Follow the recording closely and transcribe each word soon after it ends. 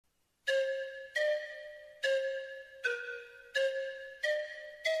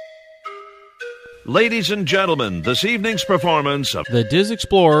Ladies and gentlemen, this evening's performance of The Diz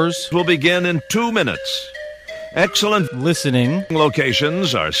Explorers will begin in 2 minutes. Excellent listening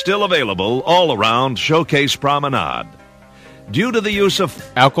locations are still available all around Showcase Promenade. Due to the use of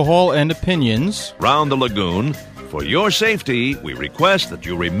alcohol and opinions. around the lagoon, for your safety, we request that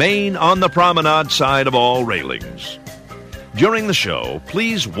you remain on the promenade side of all railings. During the show,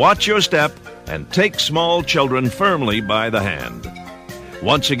 please watch your step and take small children firmly by the hand.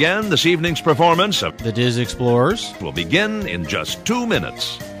 Once again, this evening's performance of The Diz Explorers will begin in just 2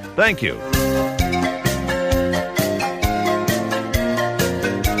 minutes. Thank you.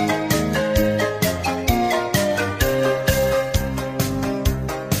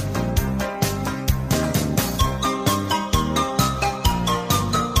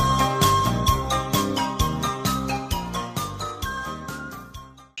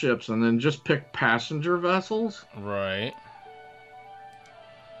 Ships and then just pick passenger vessels. Right.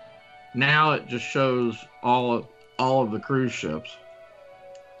 Now it just shows all of the cruise ships.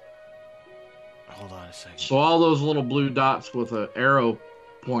 Hold on a second. So all those little blue dots with an arrow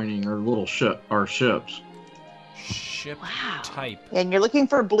pointing are little ships. Ship type. And you're looking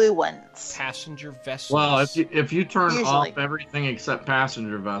for blue ones. Passenger vessels. Well, if you turn Usually. off everything except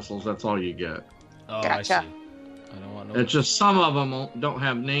passenger vessels, that's all you get. Oh, Gotcha. I see. I don't want no. It's just some of them don't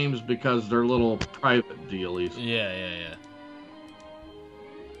have names because they're little private dealies. Yeah.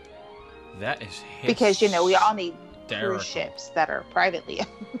 That is Because, we all need hysterical. cruise ships that are privately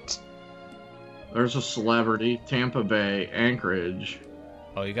owned. There's a Celebrity, Tampa Bay, Anchorage.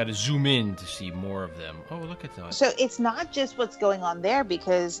 Oh, you got to zoom in to see more of them. Oh, look at that. So it's not just what's going on there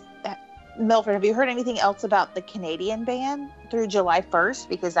because, Milford, have you heard anything else about the Canadian ban through July 1st?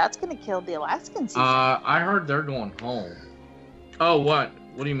 Because that's going to kill the Alaskan season. I heard they're going home. Oh, what?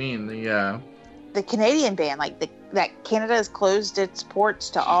 What do you mean? The Canadian ban, that Canada has closed its ports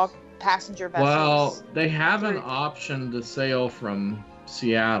to all passenger vessels. Well, they have an option to sail from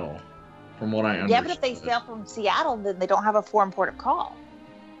Seattle, from what I understand. Yeah, but if they sail from Seattle, then they don't have a foreign port of call.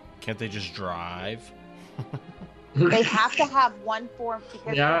 Can't they just drive? They have to have one foreign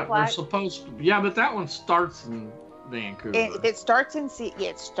because Yeah, the flag, they're supposed to. Yeah, but that one starts in Vancouver. if it starts in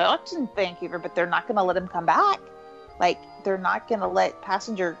it starts in Vancouver, but they're not going to let them come back. They're not going to let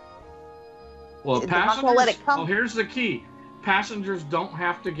passenger. Well, they're not passengers. gonna let it come. Well, here's the key: passengers don't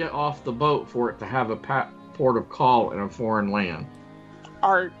have to get off the boat for it to have a port of call in a foreign land.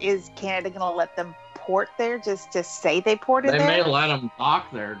 Or is Canada going to let them port there just to say they ported They there? may let them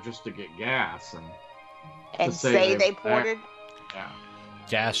dock there just to get gas and to say they ported. Yeah.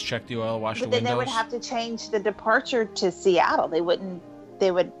 Gas, check the oil, wash But the then they would windows. have to change the departure to Seattle. They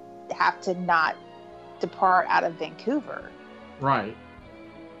would have to not depart out of Vancouver. Right.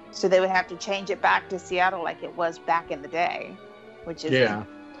 So they would have to change it back to Seattle like it was back in the day, which is Yeah. which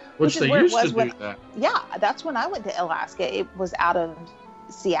Which is they where it used to was do when- that. yeah, that's when I went to Alaska. It was out of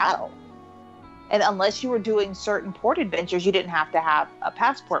Seattle. And unless you were doing certain port adventures, you didn't have to have a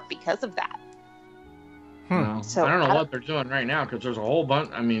passport because of that. No. So I don't know I what they're doing right now because there's a whole bunch.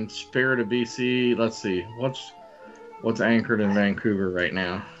 I mean, Spirit of BC. Let's see, what's anchored in Vancouver right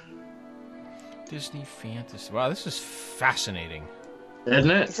now, Disney fantasy. Wow, this is fascinating.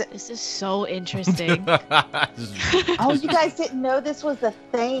 isn't it? This is so interesting. Oh, you guys didn't know this was a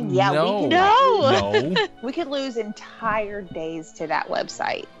thing? Yeah, No. No. we could lose entire days to that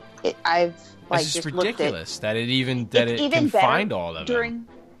website. I've This is just looked at ridiculous that it it's can better find all of them.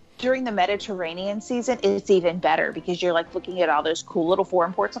 during the Mediterranean season. It's even better because you're looking at all those cool little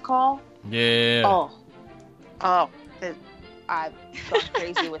foreign ports of call. Yeah. I've gone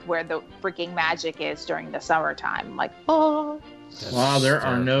crazy with where the freaking magic is during the summertime. I'm like, oh, That's Wow, there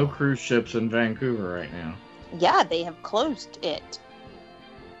are no hysterical. cruise ships in Vancouver right now. yeah, they have closed it.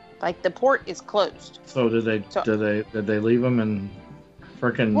 The port is closed. So did they leave them in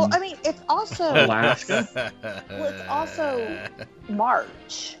frickin' Well, I mean, it's also Alaska? well, it's also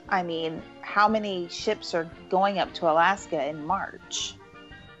March. I mean, how many ships are going up to Alaska in March?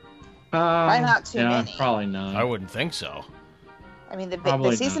 Probably not too many. Probably not. I wouldn't think so. I mean, the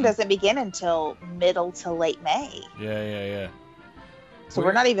Probably season not. doesn't begin until middle to late May. Yeah. So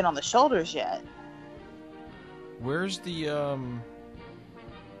we're not even on the shoulders yet. Where's the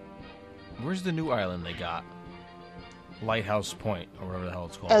new island they got? Lighthouse Point, or whatever the hell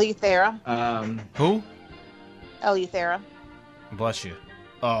it's called. Eleuthera. Who? Eleuthera. Bless you.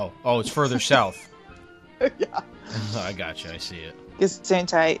 Oh, it's further south. Yeah. I got you. I see it.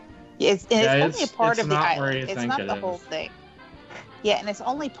 Gesundheit. It's only a part it's of the not where island. you It's think not it the is. whole thing. Yeah, and it's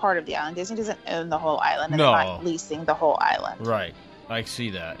only part of the island. Disney doesn't own the whole island, and No. they're not leasing the whole island. Right. I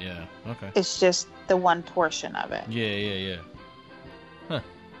see that. Yeah. Okay. It's just the one portion of it. Yeah. Huh.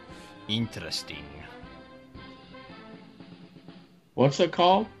 Interesting. What's it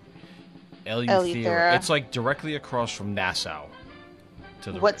called? Eleuthera. It's like directly across from Nassau.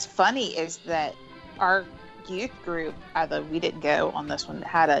 What's funny is that our youth group, although we didn't go on this one,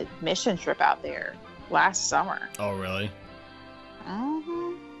 had a mission trip out there last summer. Oh, really?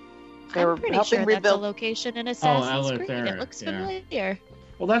 Mm-hmm. I'm pretty sure that's a location in Assassin's Creed. Eleuthera, It looks familiar.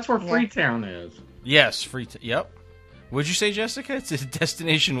 Well, that's where Freetown is. Yes, Yep. What'd you say, Jessica? It's a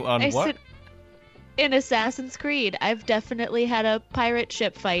destination on what? Said, in Assassin's Creed, I've definitely had a pirate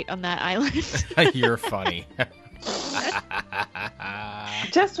ship fight on that island. You're funny.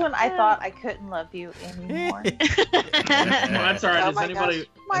 Just when I thought I couldn't love you anymore. That's all right. Oh Has anybody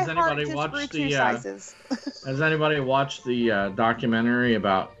watched the? Has anybody watched the documentary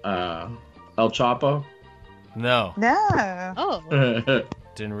about El Chapo? No. No. Oh.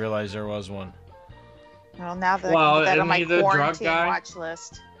 Didn't realize there was one. Well, now that Well, that on my isn't he the drug quarantine guy? watch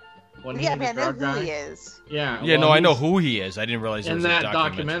list. Wasn't Yeah, he the I know drug who guy? he is. Yeah. Yeah, well, no, I know he's- who he is. I didn't realize there In was a that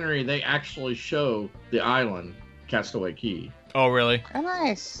documentary, they actually show the island, Castaway Key. Oh, really? Oh,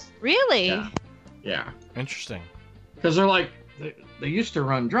 nice. Really? Yeah. Yeah. Interesting. Because they're like, they used to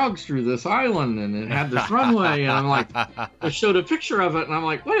run drugs through this island, and it had this runway, and I'm like, they showed a picture of it, and I'm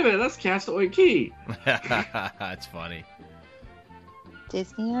like, wait a minute, that's Castaway Key. That's funny.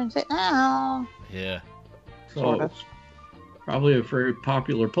 Disney owns it now. Yeah. So Sort of. it's probably a very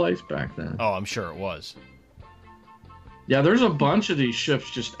popular place back then. Oh, I'm sure it was. Yeah, there's a bunch of these ships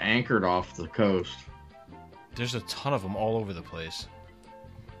just anchored off the coast. There's a ton of them all over the place.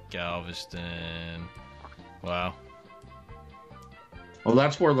 Galveston. Wow. Well,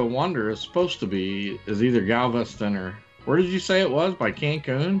 that's where the Wonder is supposed to be, is either Galveston or... Where did you say it was? By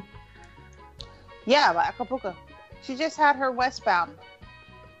Cancun? Yeah, by Acapulco. She just had her westbound.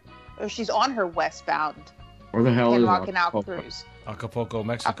 Or she's on her westbound Where the hell Panama is Canal Acapulco? cruise. Acapulco,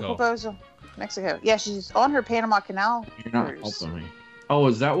 Mexico. Acapulco's Mexico. Yeah, she's on her Panama Canal You're not cruise. helping me. Oh,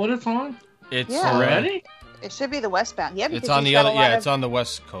 is that what it's on? It's Yeah. Already? It should be the westbound. Yeah, because It's on she's the got other. a lot Yeah, of- it's on the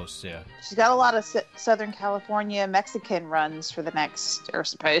west coast. Yeah. She's got a lot of Southern California Mexican runs for the next, or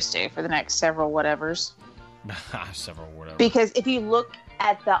supposed to, for the next several whatevers. Several whatever. Because if you look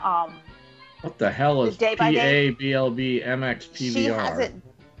at the What the hell is The day by day? PABLB MXPVR?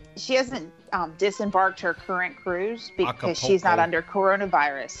 she hasn't disembarked her current cruise because she's not Acapulco. under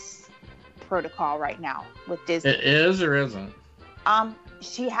coronavirus protocol right now with Disney. It is or isn't?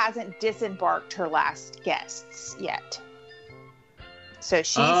 She hasn't disembarked her last guests yet, so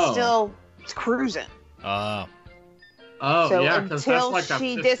she's Oh. still cruising. Oh, So yeah, because that's until like a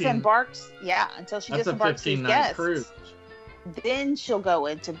she 15, disembarks, until she that's a disembarks these 15-night guests, cruise. then she'll go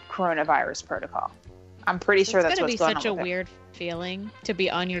into coronavirus protocol. I'm pretty sure that's It's gonna what's be going such on a with it. weird feeling to be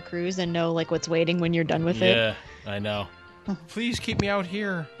on your cruise and know like what's waiting when you're done with it. Yeah, I know. Please keep me out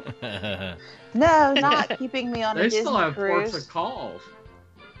here. No, not keeping me on a They Disney still have cruise. ports of calls.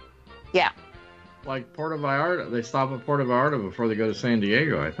 Yeah. Like Puerto Vallarta. They stop at Puerto Vallarta before they go to San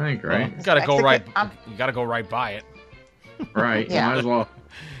Diego, I think, right? You gotta go right. Mexican- You gotta go right by it. Right. Yeah. You might as well.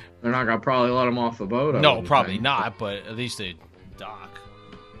 They're not going to probably let them off the boat. I No, wouldn't probably think. not. But at least they dock.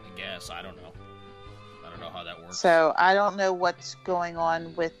 I guess I don't know. I don't know how that works. So I don't know what's going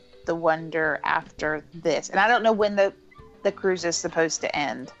on with the Wonder after this, and I don't know when the cruise is supposed to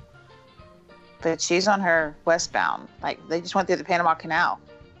end. But she's on her westbound. Like they just went through the Panama Canal.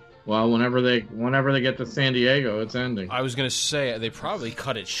 Well, whenever they get to San Diego, it's ending. I was gonna say they probably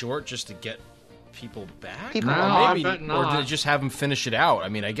cut it short just to get people back. People Or No, I maybe, bet or not. to just have them finish it out. I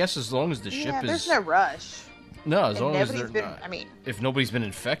mean, I guess as long as the ship Yeah, is there's no rush. no, as And long as they're nobody's been. not- I mean, if nobody's been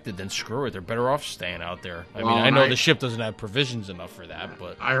infected, then screw it. They're better off staying out there. I Well, mean, I know and the ship doesn't have provisions enough for that,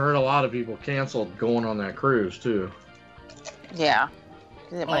 but I heard a lot of people canceled going on that cruise too. yeah.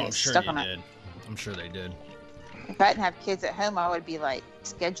 They oh, might I'm get sure stuck they on it. did. I'm sure they did. If I didn't have kids at home, I would be like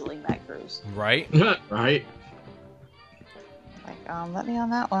scheduling that cruise. Right? Right? Like, let me on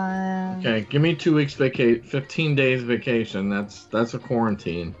that one. Okay, give me 2 weeks 15 days vacation. That's a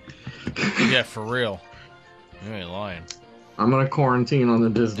quarantine. Yeah, for real. You ain't lying. I'm gonna quarantine on the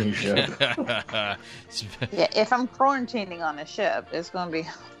Disney ship. Yeah, if I'm quarantining on a ship, it's going to be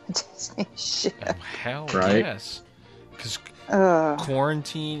on a Disney ship. Hell Right. yes. Because Ugh.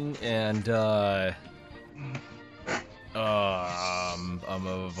 quarantine and I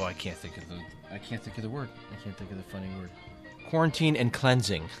can't think of the word. I can't think of the funny word. Quarantine and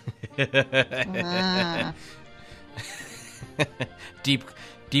cleansing. Mm.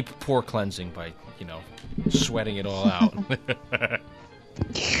 deep pore cleansing by sweating it all out.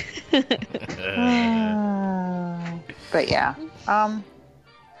 But yeah.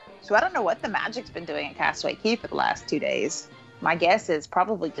 So I don't know what the Magic's been doing at Castaway Key for the last 2 days. my guess is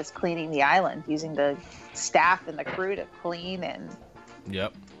probably just cleaning the island, using the staff and the crew to clean and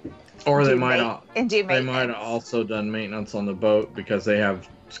Yep. Or they do might do they might have maintenance. also done maintenance on the boat because they have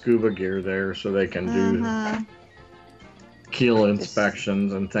scuba gear there, so they can do Mhm. keel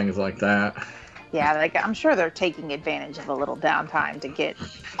inspections and things like that. Yeah, like I'm sure they're taking advantage of a little downtime to get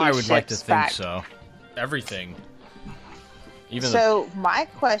these I would like to ships think back. so. Everything. Even So my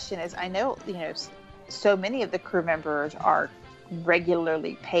question is, I know, so many of the crew members are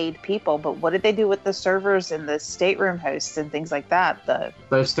regularly paid people, but what did they do with the servers and the stateroom hosts and things like that?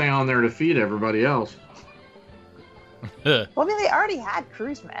 They stay on there to feed everybody else. the Well, I mean, they already had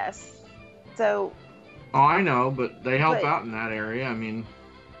cruise mess, so Oh, I know, but they help But- out in that area. I mean,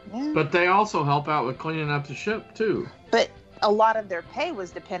 yeah. but they also help out with cleaning up the ship too. But a lot of their pay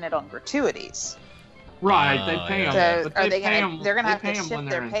was dependent on gratuities. Right, they Oh, pay yeah. So them. But are they they pay gonna? them. They're gonna have pay to 'em shift when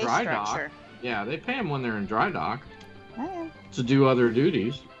their they're in pay dry structure. dock. Yeah, they pay them when they're in dry dock Oh, to do other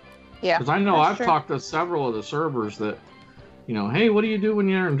duties. yeah, Because I know that's I've true. talked to several of the servers that, hey, what do you do when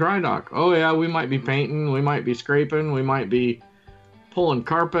you're in dry dock? Oh yeah, we might be painting, we might be scraping, we might be pulling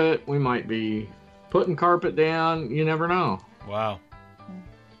carpet, we might be putting carpet down. You never know. wow.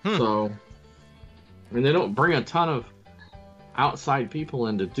 So, I mean, they don't bring a ton of outside people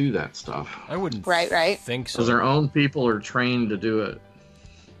in to do that stuff I wouldn't Right. think so. because their own people are trained to do it.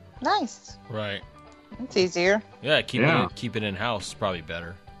 Nice. Right. It's easier. Yeah, keep Yeah. keep it in house is probably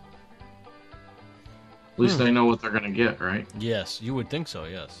better. At least they know what they're gonna get, right? Yes, you would think so,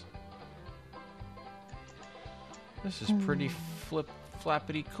 yes. This is pretty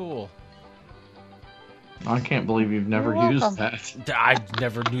flappity cool. I can't believe you've never You're used welcome. that. I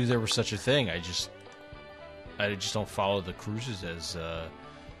never knew there was such a thing. I just don't follow the cruises as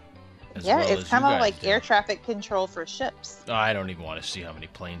Yeah, well it's as kind you of guys like do. air traffic control for ships. I don't even want to see how many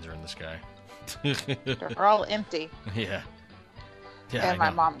planes are in the sky. They're all empty. Yeah. Yeah, And my I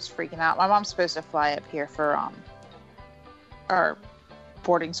know. mom's freaking out. My mom's supposed to fly up here for our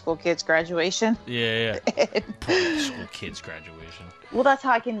boarding school kids graduation. Yeah, yeah. Boarding school kids graduation. Well, that's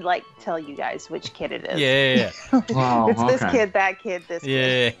how I can tell you guys which kid it is. Yeah, Oh, It's this okay. kid, that kid, this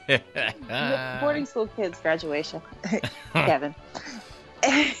kid. yeah, Yep, yeah. boarding school kids graduation. Kevin.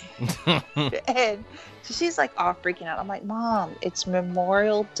 And she's like all freaking out. I'm like, Mom, it's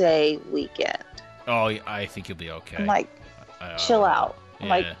Memorial Day weekend. Oh, I think you'll be okay. I'm like, I chill don't know. out. I'm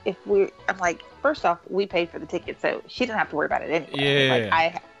like, Yeah. I'm like, first off, we paid for the ticket, so she didn't have to worry about it anyway. Yeah.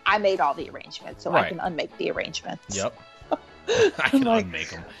 Like, I made all the arrangements, so I Right. can unmake the arrangements. Yep. I can like- unmake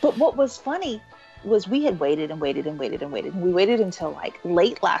them. But what was funny was we had waited and waited and waited and waited. And we waited until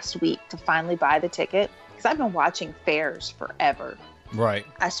late last week to finally buy the ticket because I've been watching fairs forever. Right.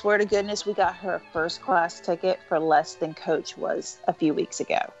 I swear to goodness, we got her a first class ticket for less than Coach was a few weeks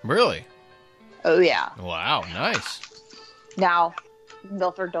ago. Really? Oh, yeah. Wow. Nice. Now,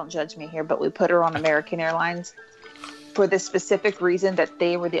 Milford, don't judge me here, but we put her on American Airlines for the specific reason that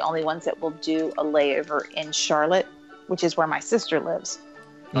they were the only ones that will do a layover in Charlotte, which is where my sister lives.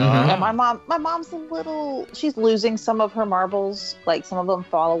 Mhm. And my mom's a little, she's losing some of her marbles. Like some of them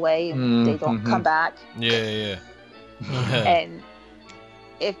fall away and they don't Mhm. come back. Yeah. And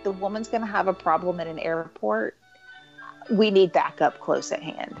if the woman's going to have a problem at an airport, we need backup close at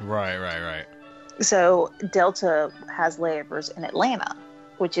hand. Right. So Delta has layovers in Atlanta,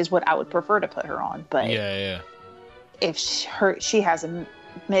 which is what I would prefer to put her on. But Yeah. if she has a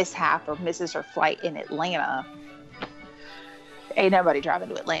mishap or misses her flight in Atlanta, ain't nobody driving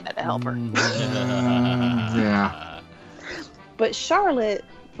to Atlanta to help her. Yeah. But Charlotte,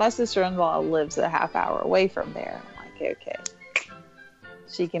 my sister-in-law lives a half hour away from there. I'm like, okay.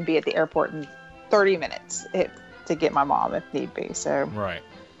 She can be at the airport in 30 minutes to get my mom if need be. So Right.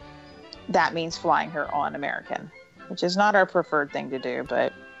 that means flying her on American, which is not our preferred thing to do,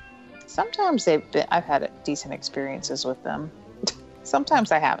 but sometimes I've had decent experiences with them.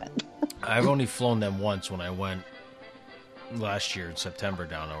 Sometimes I haven't. I've only flown them once when I went last year in September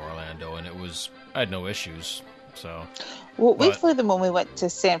down to Orlando, and I had no issues. So Well, we But- flew them when we went to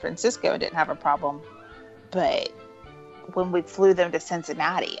San Francisco and didn't have a problem. But when we flew them to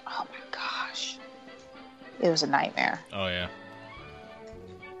Cincinnati, oh my gosh, it was a nightmare. oh yeah.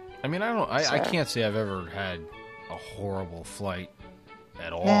 I mean, I So- can't say I've ever had a horrible flight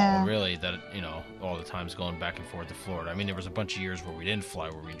at all. Yeah. Really, that all the times going back and forth to Florida. I mean, there was a bunch of years where we didn't fly,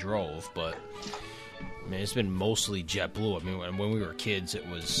 where we drove, but I mean, it's been mostly JetBlue. I mean, when we were kids, it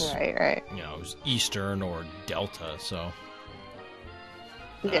was Right. it was Eastern or Delta. So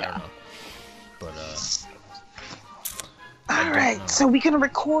I Yeah. don't know. But All don't right. know. So we gonna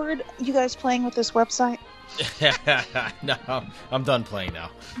record you guys playing with this website? no, I'm done playing now.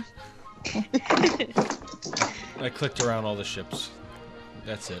 I clicked around all the ships.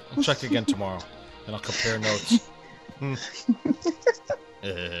 That's it. I'll check again tomorrow, and I'll compare notes.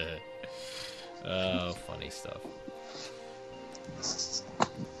 Oh, funny stuff.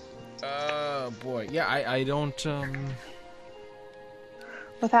 Oh, boy. Yeah, I don't...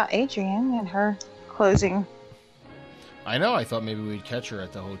 Without Adrian and her closing. I know. I thought maybe we'd catch her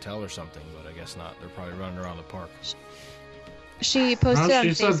at the hotel or something, but I guess not. They're probably running around the park. She posted on She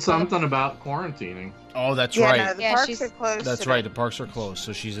Facebook. said something about quarantining. Oh, that's Yeah, right. no, the Yeah, parks she's- are closed. That's today. right. The parks are closed,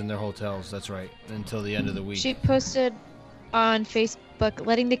 so she's in their hotels. That's right. Until the end of the week. She posted on Facebook,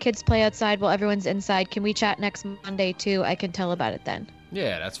 letting the kids play outside while everyone's inside. Can we chat next Monday too? I can tell about it then.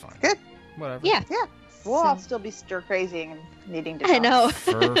 Yeah, that's fine. Good. Whatever. Yeah. Yeah. We'll all So- still be stir crazy and needing to I talk. know.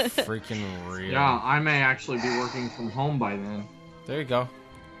 For freaking real. Yeah, I may actually be working from home by then. There you go.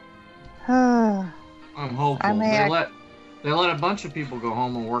 I'm hopeful. I may They let a bunch of people go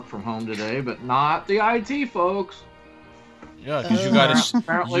home and work from home today, but not the IT folks. Yeah, because you gotta.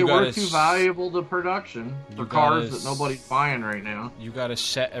 Apparently, you we're gotta too valuable to production for you cars gotta that nobody's buying right now. You gotta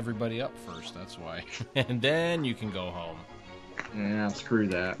set everybody up first. That's why, and then you can go home. Yeah, screw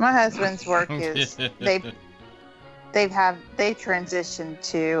that. My husband's work is they transitioned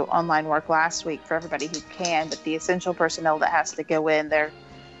to online work last week for everybody who can, but the essential personnel that has to go in, they're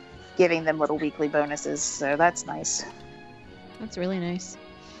giving them little weekly bonuses, so that's nice. That's really nice.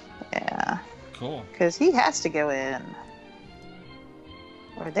 Yeah, Cool. because he has to go in,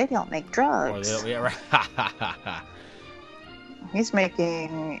 or they don't make Or drugs. yeah, right. He's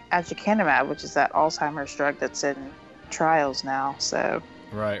making aducanumab, which is that Alzheimer's drug that's in trials now, so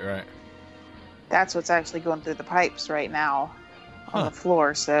right. that's what's actually going through the pipes right now on Huh. the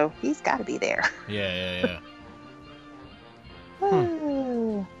floor, so he's got to be there. Yeah. I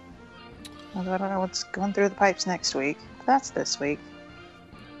don't know what's going through the pipes next week. That's this week.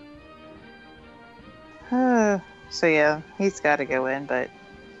 So yeah, he's got to go in, but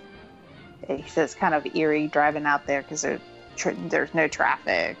he says it's kind of eerie driving out there because there's no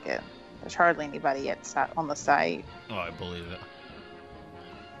traffic and there's hardly anybody on the site. Oh, I believe it.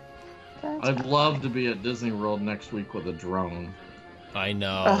 That's I'd love to be at Disney World next week with a drone. I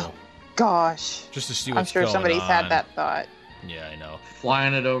know. Oh, gosh. Just to see I'm what's sure going somebody's on. had that thought. Yeah, I know.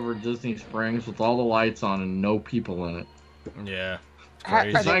 Flying it over Disney Springs with all the lights on and no people in it. Yeah. It's Are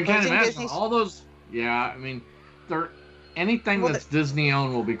crazy. they So I can't closing imagine Disney- all those. Yeah, I mean, anything Well, that's Disney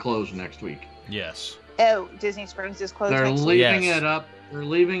owned will be closed next week. Yes. Oh, Disney Springs is closed They're next week. leaving Yes. it up. They're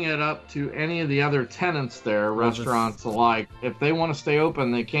leaving it up to any of the other tenants there, Well, the- restaurants alike. If they want to stay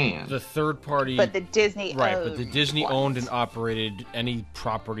open, they can. The third party. But the Disney Right, owned but the Disney ones. owned and operated any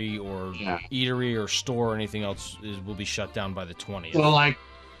property or Yeah. eatery or store or anything else will be shut down by the 20th. So, like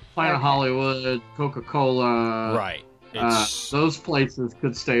Planet Okay. Hollywood, Coca-Cola, right. It's those places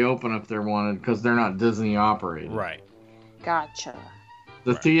could stay open if they wanted because they're not Disney operated. right. Gotcha.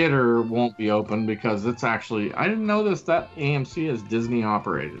 The Right. theater won't be open because it's actually. I didn't notice that AMC is Disney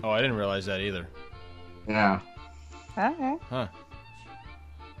operated. Oh, I didn't realize that either. Yeah. Okay. Huh.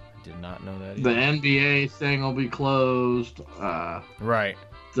 Did not know that The either. NBA thing will be closed. Right.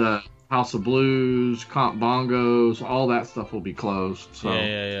 The House of Blues, Comp Bongos, all that stuff will be closed. So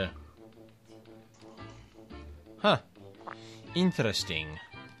Yeah. Huh. Interesting.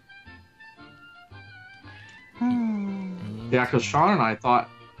 yeah, because Sean and I thought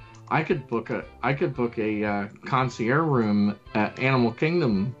I could book a concierge room at Animal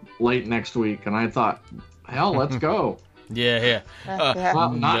Kingdom late next week, and I thought, hell, let's go. Yeah. Yeah.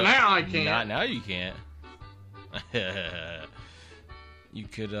 Well, not No, now. I can't. Not now. You can't. You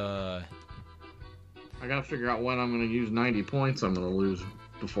could. I gotta figure out when I'm gonna use 90 points. I'm gonna lose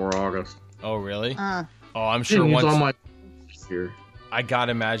before August. Oh, really? Uh, Oh, I'm Sure, sure use once. all my this year. I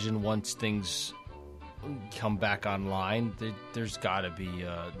gotta imagine once things come back online, there's gotta be.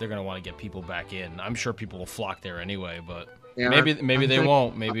 They're gonna want to get people back in. I'm sure people will flock there anyway, but Yeah, maybe I'm they thinking-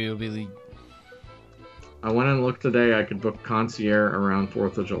 won't. Maybe it'll be. I went and looked today. I could book concierge around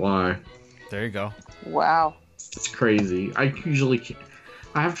 4th of July. There you go. wow. It's crazy. I usually can't.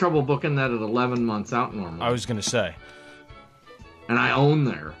 I have trouble booking that at 11 months out normally. I was gonna say. And I own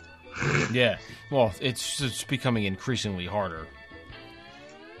there. Yeah. Well, it's becoming increasingly harder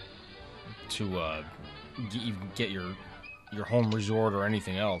to even get your home resort or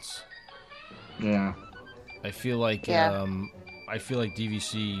anything else. Yeah. I feel like Yeah.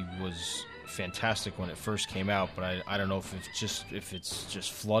 DVC was fantastic when it first came out, but I don't know if it's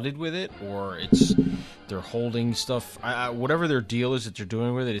just flooded with it or they're holding stuff. Whatever their deal is that they're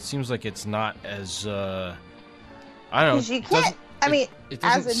doing with it, it seems like it's not as I don't know. Because you can't. I mean, it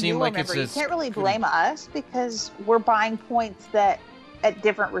doesn't as a seem new like member, it's you as can't really good. blame us because we're buying points that at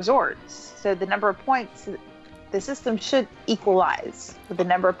different resorts. So the number of points the system should equalize with the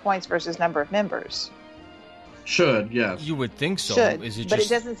number of points versus number of members. Should, yes. You would think so. Should, Is it but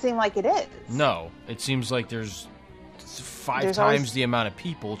just... it doesn't seem like it is. No, it seems like there's five There's times always- the amount of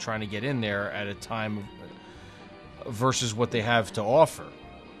people trying to get in there at a time versus what they have to offer.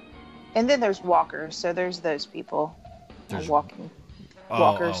 And then there's walkers, so there's those people There's-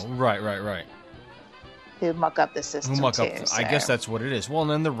 walkers Right. who muck up the system Who muck too. up? I guess that's what it is. Well,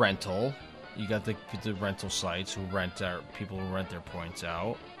 and then the rental. You got the rental sites who rent people who rent their points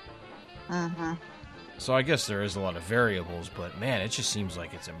out. Mm-hmm. So I guess there is a lot of variables, but man, it just seems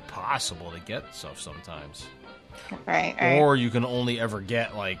like it's impossible to get stuff sometimes. Right. Or you can only ever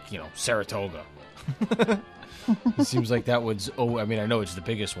get Saratoga. It seems like that would. I mean, I know it's the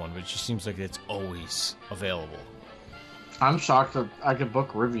biggest one, but it just seems like it's always available. I'm shocked that I could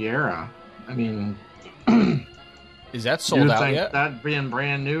book Riviera. I mean, Is that you sold would out think yet? that being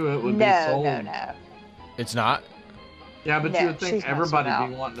brand new, it would be No, sold. no. It's not. Yeah, but No, you would think she's not everybody sold would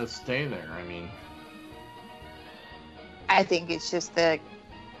be out. wanting to stay there. I mean, I think it's just the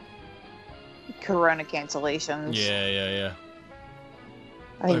Corona cancellations. Yeah.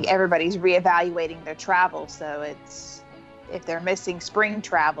 I think everybody's reevaluating their travel, so it's if they're missing spring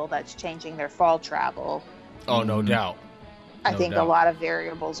travel, that's changing their fall travel. Oh, no Mhm. doubt. I No think doubt. a lot of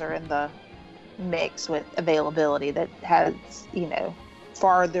variables are in the mix with availability that has,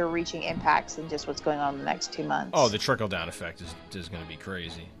 farther reaching impacts than just what's going on in the next 2 months. Oh, the trickle down effect is going to be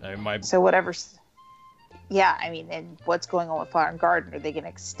crazy. I mean, So whatever's, yeah, I mean, and what's going on with Flower and Garden? Are they going to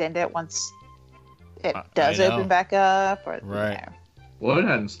extend it once it does I know. open back up? Or, Right. well, it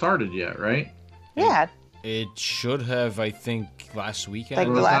hadn't started yet, right? Yeah, it should have. I think last weekend. like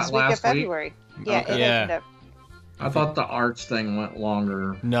the Was last that week of last week? February. Yeah, Okay. it Yeah. opened up. I thought the arts thing went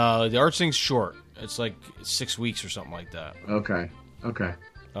longer. No, the arts thing's short. It's like 6 weeks or something like that. Okay.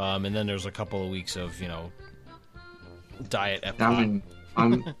 And then there's a couple of weeks of diet Epcot. I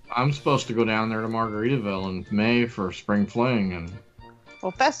mean, I'm supposed to go down there to Margaritaville in May for spring fling, and Well,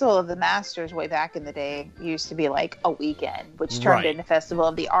 Festival of the Masters way back in the day used to be like a weekend, which turned Right. into Festival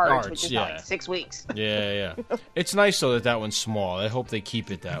of the Arts, which Arts, is yeah. not like 6 weeks. Yeah. It's nice though that one's small. I hope they keep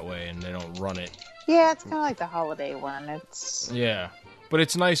it that way and they don't run it. Yeah, it's kind of like the holiday one. It's Yeah, but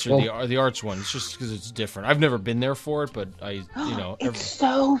it's nicer the arts one. It's just because it's different. I've never been there for it, but it's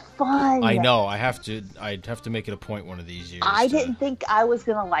so fun. I know. I'd have to make it a point one of these years. I didn't think I was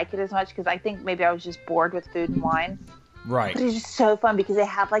gonna like it as much because I think maybe I was just bored with Food and Wine. Right. But it's just so fun because they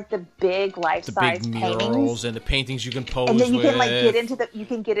have like the big The life-size big paintings, murals and the paintings you can pose and then you with. can like get into the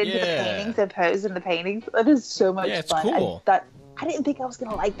Yeah. paintings and pose in the paintings. It is so much Yeah, it's fun. cool. I didn't think I was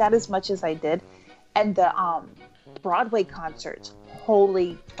gonna like that as much as I did, and the Broadway concerts.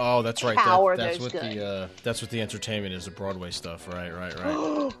 Holy Oh, that's right. How are That's those what good? that's what the entertainment is. The Broadway stuff. Right.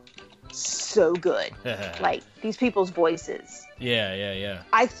 so good! Like these people's voices. Yeah.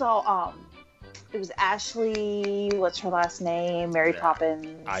 I saw it was Ashley. What's her last name? Mary Poppins.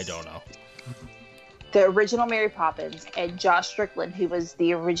 I don't know. The original Mary Poppins and Josh Strickland, who was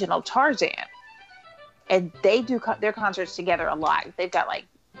the original Tarzan, and they do their concerts together a lot. They've got like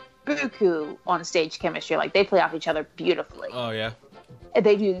buku on stage chemistry. Like they play off each other beautifully. Oh yeah. And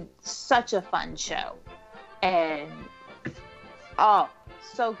they do such a fun show, and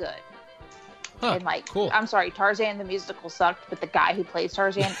so good. Huh, And like, cool. I'm sorry, Tarzan the musical sucked, but the guy who plays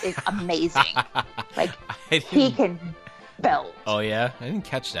Tarzan is amazing. Like he can belt. Oh yeah, I didn't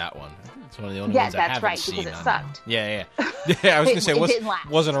catch that one. It's one of the only Yeah, ones I that's haven't right, seen. because it sucked. Yeah. I was gonna say It didn't last.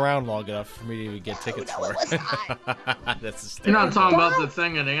 wasn't around long enough for me to even get tickets no, for it was not. That's you're not hysterical. talking about the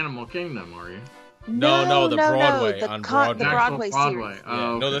thing at Animal Kingdom, are you? No, the Broadway, the on con- Broadway. The Broadway Actual Broadway. series.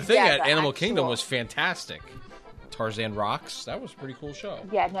 Oh, Yeah. No, the okay. thing Yeah, at the Animal Kingdom actual- was fantastic. Tarzan Rocks. That was a pretty cool show.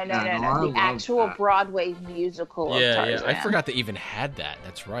 Yeah, no. I love The actual that. Broadway musical of Yeah. Tarzan. I forgot they even had that.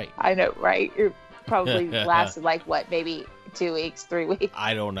 That's right. I know, right? It probably lasted like what, maybe 2 weeks, 3 weeks.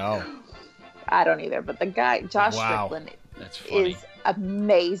 I don't know. I don't either. But the guy, Josh Wow. Strickland, That's funny. is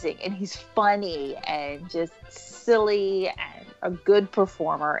amazing, and he's funny and just silly and a good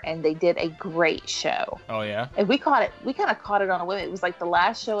performer. And they did a great show. Oh yeah. And we kind of caught it on a whim. It was like the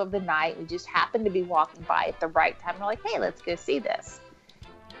last show of the night. We just happened to be walking by at the right time. We're like, hey, let's go see this.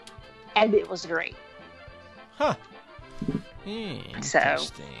 And it was great. Huh.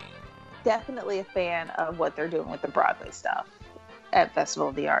 Interesting. Definitely a fan of what they're doing with the Broadway stuff at Festival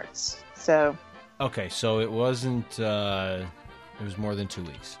of the Arts. So Okay, so it wasn't. It was more than 2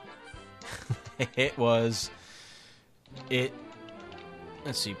 weeks. It was.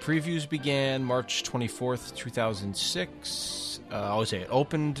 Let's see. Previews began March 24th, 2006. I would say it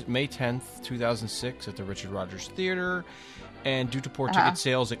opened May 10th, 2006 at the Richard Rodgers Theater. And due to poor ticket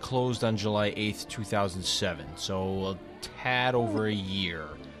sales, it closed on July 8th, 2007. So a tad over a year.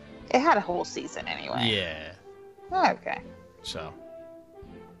 It had a whole season anyway. Yeah. Okay. So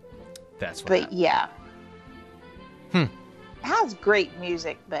that's what But happened. yeah. It has great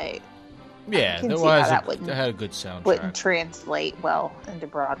music, but Yeah, can there see how was that it wouldn't- had a good soundtrack. wouldn't translate well into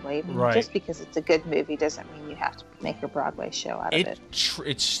Broadway. I mean, Right. Just because it's a good movie doesn't mean you have to make a Broadway show out of it.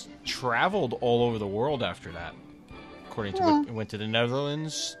 It's traveled all over the world after that. According to what, it went to the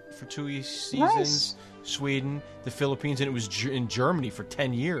Netherlands for 2 seasons, Nice. Sweden, the Philippines, and it was in Germany for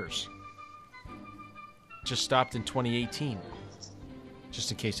 10 years. Just stopped in 2018.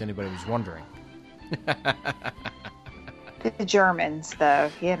 Just in case anybody was wondering. The Germans, though,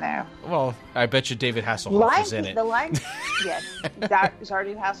 you know. Well, I bet you David Hasselhoff is in it. The line, yes.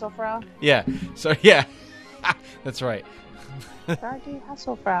 Zardu Hasselfrau. Yeah. So yeah, that's right. Zardu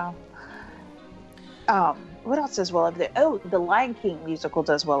Hasselfrau. What else does well over there? Oh, the Lion King musical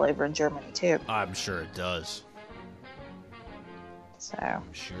does well over in Germany too. I'm sure it does. So,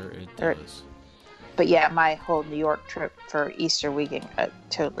 I'm sure it Or- does. but yeah, my whole New York trip for Easter weekend got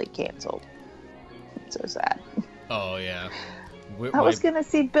totally canceled. So sad. Oh yeah. I was gonna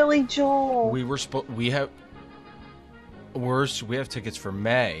see Billy Joel. We were we have tickets for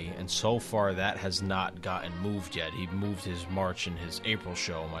May, and so far that has not gotten moved yet. He moved his March and his April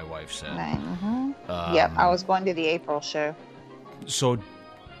show, my wife said. Yep, I was going to the April show. So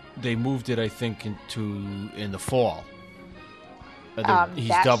they moved it, I think, in the fall. He's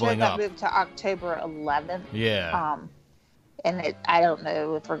that doubling show got up. moved to October 11th. Yeah, And I don't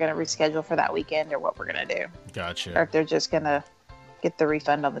know if we're gonna reschedule for that weekend or what we're gonna do, or gotcha. if they're just gonna get the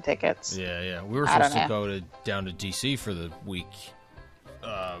refund on the tickets. Yeah. We were I don't supposed to know. go down to DC for the week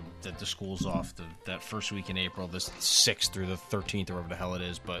that the school's off, that first week in April, the 6th through the 13th, or whatever the hell it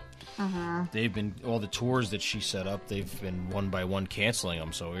is. But they've been, all the tours that she set up, they've been one by one canceling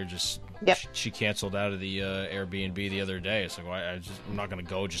them. So we're just, Yep. she canceled out of the Airbnb the other day. It's like, well, I'm not going to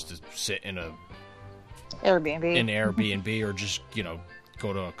go just to sit in Airbnb. an Airbnb or just,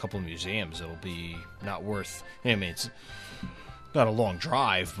 go to a couple of museums. It'll be not worth, I mean, it's not a long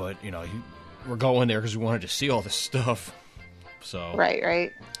drive, but, we're going there because we wanted to see all this stuff. So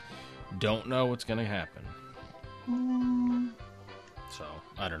Right. don't know what's going to happen. So,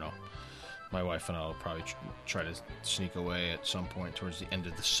 I don't know. My wife and I will probably try to sneak away at some point towards the end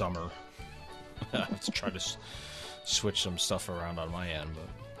of the summer. Let's try to switch some stuff around on my end,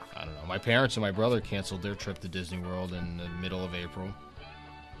 but I don't know. My parents and my brother canceled their trip to Disney World in the middle of April.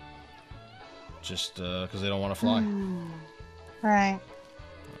 Just because they don't want to fly. Right.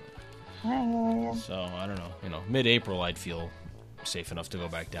 Yeah. So, I don't know. Mid-April I'd feel safe enough to go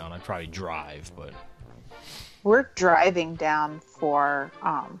back down. I'd probably drive, but... We're driving down for,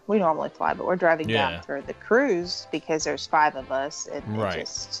 we normally fly, but we're driving Yeah. down for the cruise because there's 5 of us, and Right. it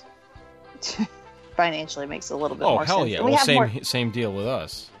just financially makes a little bit Oh, more hell sense. yeah. And we Well, have same deal with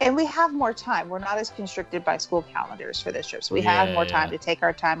us. and we have more time. We're not as constricted by school calendars for this trip, so we have Yeah, more time yeah. to take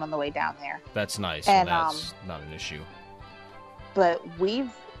our time on the way down there. That's nice, And, that's not an issue. But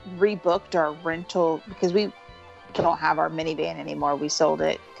we've rebooked our rental because we don't have our minivan anymore. We sold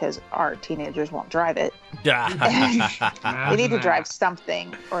it because our teenagers won't drive it. They need to drive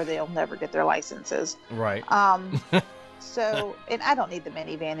something or they'll never get their licenses. Right. So, and I don't need the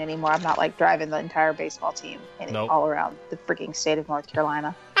minivan anymore. I'm not like driving the entire baseball team Nope. all around the freaking state of North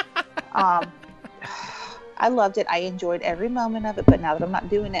Carolina. I loved it. I enjoyed every moment of it, but now that I'm not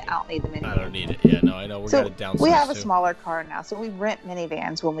doing it, I don't need the minivan. I don't need it. Yeah, no, I know. We're So going to downsize, we have a too. smaller car now, so we rent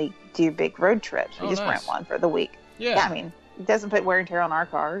minivans when we do big road trips. We Oh, just nice. rent one for the week. Yeah. I mean, it doesn't put wear and tear on our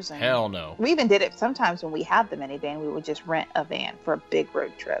cars. And Hell no. we even did it sometimes when we had the minivan. We would just rent a van for a big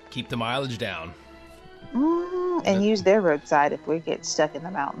road trip Keep the mileage down. and use their roadside if we get stuck in the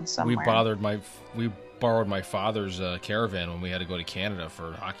mountains somewhere. We borrowed my father's caravan when we had to go to Canada for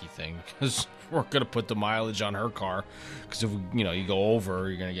a hockey thing because we're going to put the mileage on her car because if you go over,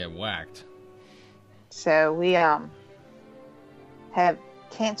 you're going to get whacked. So we have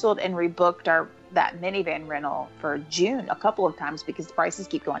canceled and rebooked that minivan rental for June a couple of times because the prices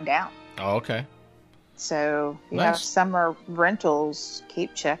keep going down. Oh, okay. So you Nice. have summer rentals.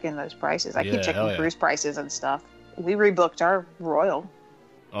 Keep checking those prices. I Yeah, keep hell checking yeah. cruise prices and stuff. We rebooked our Royal.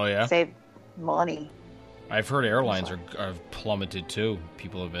 Oh, yeah? Saved money. I've heard airlines are plummeted, too.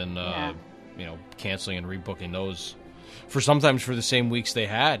 People have been, Yeah. canceling and rebooking those sometimes for the same weeks they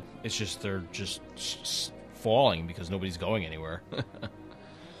had. It's just they're just falling because nobody's going anywhere.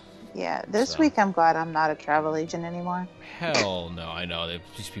 Yeah, this So. week I'm glad I'm not a travel agent anymore. Hell no, I know.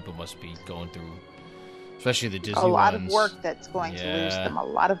 These people must be going through, especially the Disney A lot ones. of work that's going to lose Yeah. them a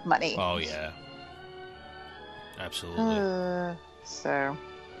lot of money. Oh, yeah. Absolutely. So,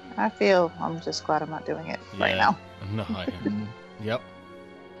 I'm just glad I'm not doing it right now. No, yep.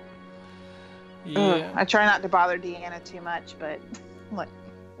 Ugh, Yeah. I try not to bother Deanna too much, but like,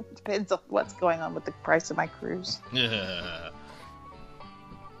 it depends on what's going on with the price of my cruise. Yeah.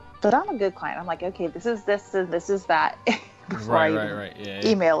 But I'm a good client. I'm like, okay, this is this and this is that. Before I even Right. Yeah.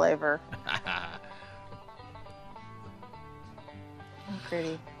 email over. I'm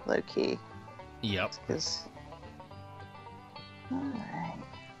pretty low key. Yep. Because. Alright.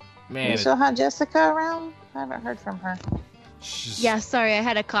 Man, You still have Jessica around? I haven't heard from her. she's, Yeah, sorry, I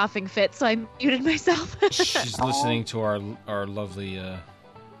had a coughing fit, so I muted myself. she's listening to our lovely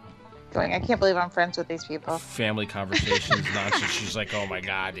Going, I can't believe I'm friends with these people. family conversations nonsense. She's like, oh my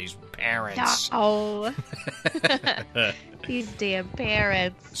god, these parents. Oh, these damn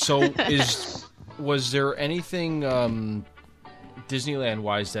parents. So was there anything Disneyland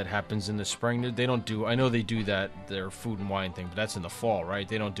wise that happens in the spring? They don't do. I know they do their food and wine thing, but that's in the fall, right?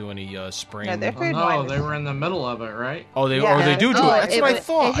 They don't do any spring. No, they're Oh, food no, wine. they were in the middle of it, right? Oh, they Yeah. they do do Oh, it. That's it what I was-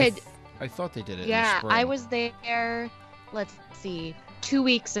 thought. it had- I thought they did it. in the Yeah, spring. I was there. Let's see, 2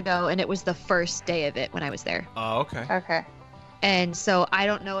 weeks ago, and it was the first day of it when I was there. Oh, okay. Okay. And so I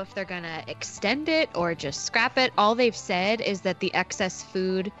don't know if they're gonna extend it or just scrap it. All they've said is that the excess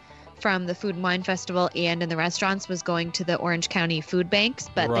food from the Food and Wine Festival and in the restaurants was going to the Orange County food banks,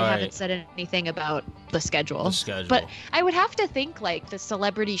 but they Right. haven't said anything about the schedule. The schedule. But I would have to think like the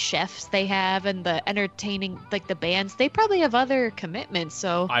celebrity chefs they have and the entertaining, like the bands, they probably have other commitments.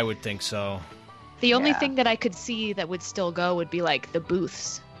 So I would think so. the only Yeah. thing that I could see that would still go would be like the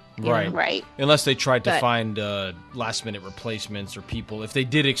booths. you Right. know? Right. Unless they tried to But- find last minute replacements or people. If they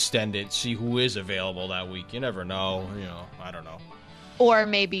did extend it, see who is available that week. You never know. I don't know. Or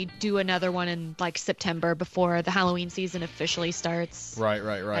maybe do another one in like September before the Halloween season officially starts. Right.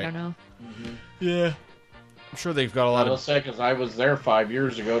 I don't know. Yeah. I'm sure they've got a I lot will of. say, because I was there 5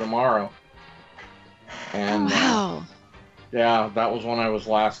 years ago tomorrow. And Wow. yeah, that was when I was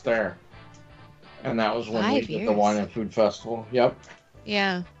last there. And that was when we 5 did the years. Wine and Food Festival. Yep.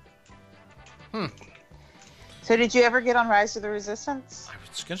 Yeah. So did you ever get on Rise of the Resistance? I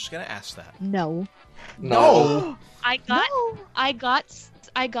was just gonna ask that. No. No. I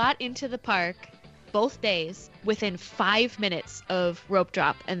got into the park both days within 5 minutes of rope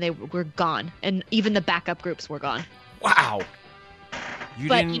drop, and they were gone, and even the backup groups were gone. Wow. You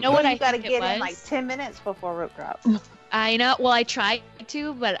But didn't. you know what you I got to think it get in was? like 10 minutes before rope drop. I know. Well, I tried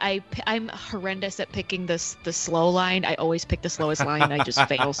to, but I'm horrendous at picking the slow line. I always pick the slowest line. I just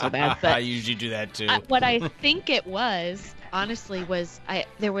fail so bad. I But usually do that too. what I think it was, honestly, was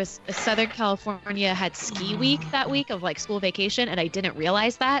there was Southern California had ski week that week of like school vacation, and I didn't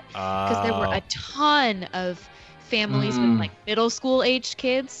realize that because there were a ton of families with like middle school aged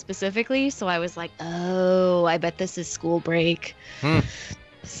kids specifically. So I was like, oh, I bet this is school break. Hmm.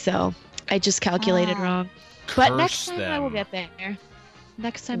 So I just calculated wrong. But next time I will get there.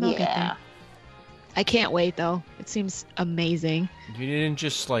 Next time I'll get there. I can't wait though. It seems amazing. You didn't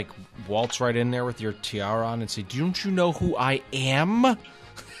just like waltz right in there with your tiara on and say, "Don't you know who I am?"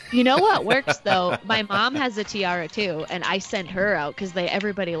 You know what works though? My mom has a tiara too, and I sent her out because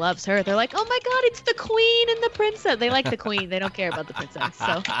everybody loves her. They're like, "Oh my god, it's the queen and the princess." They like the queen. They don't care about the princess.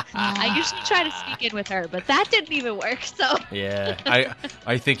 So I usually try to sneak in with her, but that didn't even work. So Yeah,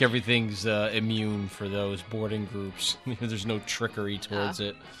 I think everything's immune for those boarding groups. There's no trickery towards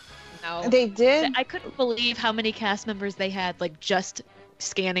it. no. They did. I couldn't believe how many cast members they had, like just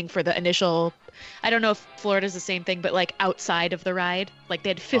scanning for the initial. I don't know if Florida's the same thing, but like outside of the ride, like they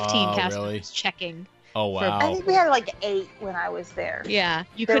had 15 Oh, cast really? members checking. Oh wow! I think we had like 8 when I was there. Yeah,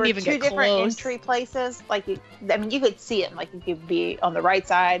 you There couldn't were even 2 get different close. entry places. Like, you could see it. Like, you could be on the right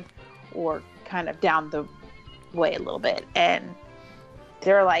side or kind of down the way a little bit. And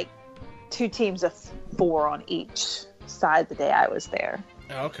there were like 2 teams of 4 on each side the day I was there.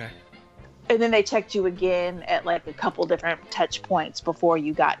 Oh, okay. And then they checked you again at like a couple different touch points before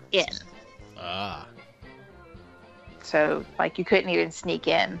you got in. Ah. So, like, you couldn't even sneak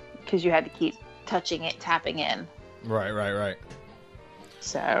in because you had to keep touching it, tapping in. Right.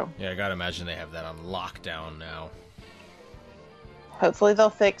 So, Yeah, I gotta imagine they have that on lockdown now. hopefully they'll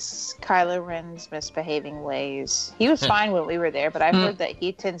fix Kylo Ren's misbehaving ways. He was fine when we were there, but I've heard that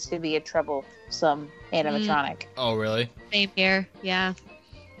he tends to be a troublesome animatronic. Oh really? Same here. Yeah.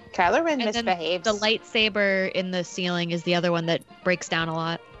 Kylo Ren And then misbehaves. the lightsaber in the ceiling is the other one that breaks down a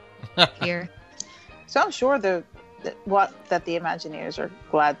lot here. So I'm sure that the Imagineers are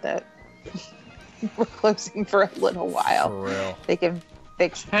glad that we're closing for a little while. For real. They can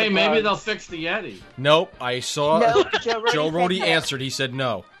fix. Hey, the maybe bugs. they'll fix the Yeti. Nope. I saw. No, Joe Rody, Joe said Rody no. answered. He said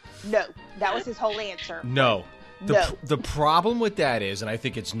no. No, that was his whole answer. No. No. The problem with that is, and I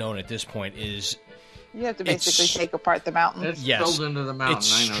think it's known at this point, is You have to basically take apart the mountain. It's Yes. built into the mountain.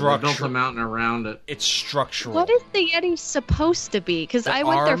 It's I know. They built structure- the mountain around it. it's structural. What is the Yeti supposed to be? Because The I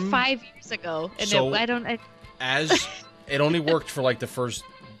went there arm- 5 years ago, and So- As it only worked for like the first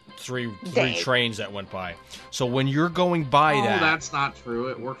three Day. trains that went by. So when you're going by Oh, that, that's not true.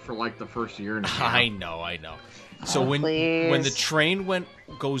 It worked for like the first year and a half. I know. So Oh, when please. the train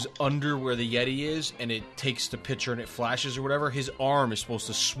goes under where the Yeti is, and it takes the picture and it flashes or whatever, his arm is supposed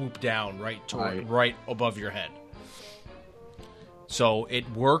to swoop down right above your head. So it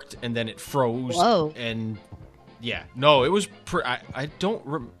worked, and then it froze. Whoa. And yeah, no, it was. I don't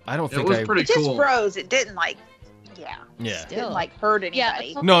It think was I. pretty It just cool. froze. It didn't Yeah. didn't like hurt anybody. Yeah, a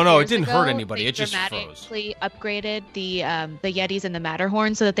couple No, it years didn't hurt ago, anybody, they it just froze. dramatically upgraded the Yetis and the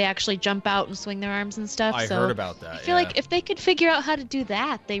Matterhorn so that they actually jump out and swing their arms and stuff. I so heard about that. I feel like if they could figure out how to do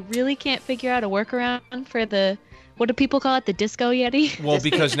that, they really can't figure out a workaround for the, what do people call it, the Disco Yeti? Well,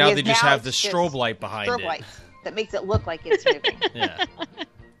 because now they just now have the it's just strobe light behind Strobe it. lights that makes it look like it's moving. Yeah.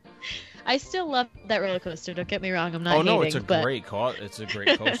 I still love that roller coaster. Don't get me wrong. I'm not Oh no, hating, it's a but great it's a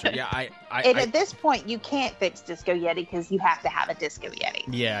great coaster. Yeah, And at this point, you can't fix Disco Yeti because you have to have a Disco Yeti.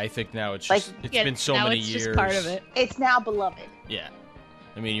 yeah, I think now it's Like, just it's yeah, been so now many it's years. just part of it. It's now beloved. Yeah.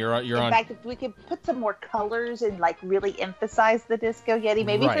 I mean, you're In on fact, if we could put some more colors and like really emphasize the Disco Yeti,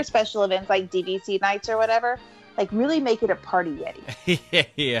 maybe for Right. special events like DVC nights or whatever, like really make it a party Yeti.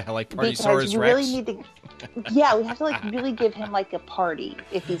 yeah, like Because Partysaurus you Rex. really need to. Yeah, we have to like really give him like a party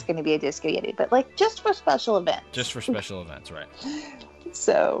if he's going to be a Disco Yeti, but like just for special events. Just for special events, right?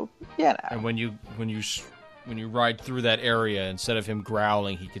 So And when you ride through that area, instead of him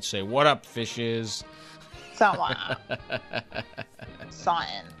growling, he could say, "What up, fishes?" someone, something.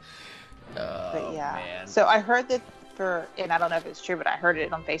 Oh, But yeah. man. So I heard that and I don't know if it's true, but I heard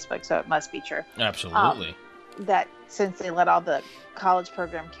it on Facebook, so it must be true. Absolutely. That since they let all the college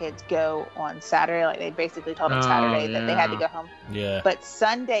program kids go on Saturday, like they basically told them Oh, Saturday that they had to yeah. go home. Yeah. But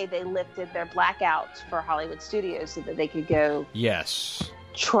Sunday they lifted their blackouts for Hollywood Studios so that they could go Yes.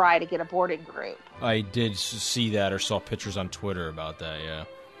 try to get a boarding group, I did see that or saw pictures on Twitter about that, yeah.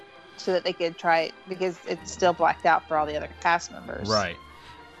 so that they could try it because it's still blacked out for all the other cast members. Right.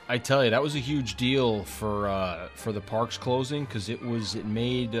 I tell you, that was a huge deal for the parks closing because it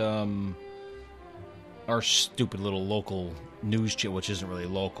made our stupid little local news channel, which isn't really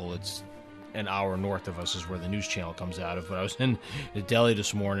local, it's an hour north of us is where the news channel comes out of. But I was in the deli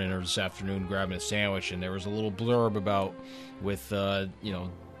this morning or this afternoon grabbing a sandwich, and there was a little blurb with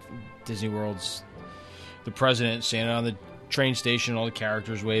Disney World's the president standing on the train station, all the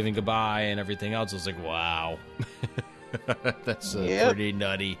characters waving goodbye and everything else. I was like, wow. That's Yep. pretty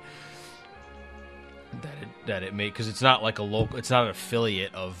nutty that it made, because it's not like it's not an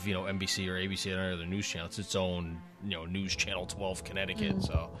affiliate of NBC or ABC or any other news channel. It's its own news channel, 12 Connecticut.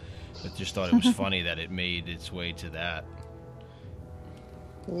 So I just thought it was funny that it made its way to that.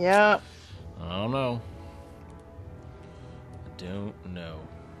 Yep. I don't know.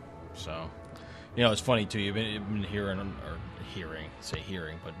 So it's funny too. You've been hearing,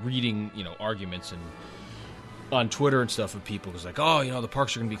 but reading arguments and on Twitter and stuff of people who's like, the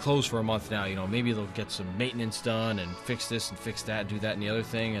parks are going to be closed for a month now. Maybe they'll get some maintenance done and fix this and fix that, do that and the other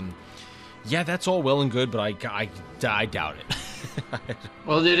thing. And yeah, that's all well and good, but I doubt it.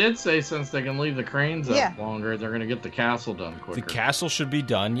 Well, they did say since they can leave the cranes up Yeah. longer, they're going to get the castle done quicker. The castle should be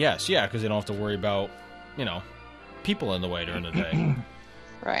done, yes, yeah, because they don't have to worry about people in the way during the day.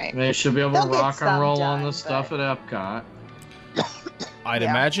 Right. They should be able They'll to get rock and some roll on done, the stuff at Epcot. I'd Yeah.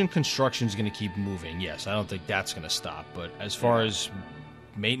 imagine construction's going to keep moving. Yes, I don't think that's going to stop. But as far as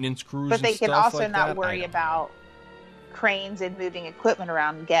maintenance crews, But they and can stuff also like not that, worry about cranes and moving equipment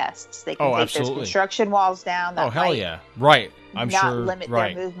around guests. They can Oh, take absolutely. those construction walls down. That Oh hell might yeah! Right, I'm not sure. limit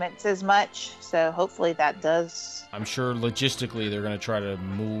Right, their movements as much. So hopefully that does. I'm sure logistically they're going to try to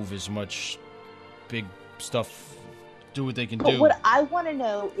move as much big stuff, do what they can But do. what I want to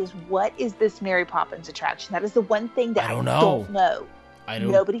know is what is this Mary Poppins attraction? That is the one thing that I I don't don't know. know. I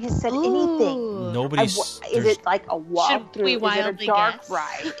don't. Nobody has said anything. Ooh. Nobody's. Is there's- it like a walk through? we Is it a wildly dark guess?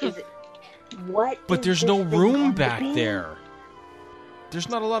 ride? Is it what? But is there's this no thing room going to back be? there. There's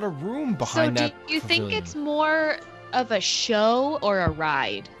not a lot of room So behind do that. you think pavilion. it's more of a show or a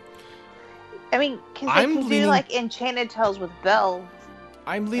ride? I mean, because they I'm can leaning- do like Enchanted Tales with Belle.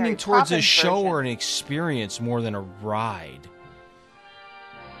 I'm leaning Mary towards a Poppins show version. or an experience more than a ride.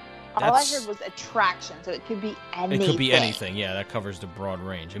 All I That's- heard was attraction, so it could be anything. It could be anything. Yeah, that covers the broad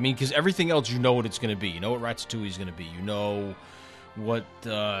range. I mean, because everything else, you know what it's going to be. You know what Ratatouille's going to be. You know what.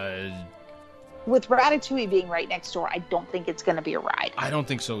 With Ratatouille being right next door, I don't think it's going to be a ride. I don't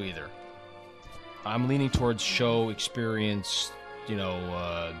think so either. I'm leaning towards show experience,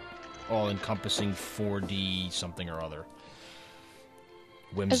 all-encompassing 4D something or other.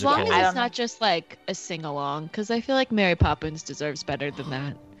 Whimsical. As long as it's not just like a sing-along, because I feel like Mary Poppins deserves better than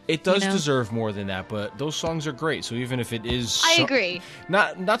that. It does deserve more than that, but those songs are great. So even if it is, I agree.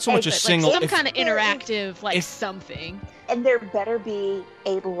 Not so much a single, like some kind of interactive, something. And there better be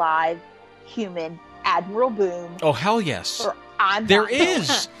a live human Admiral Boom. Oh hell yes! There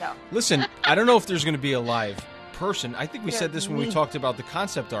is. No. Listen, I don't know if there's going to be a live person. I think we said this when we talked about the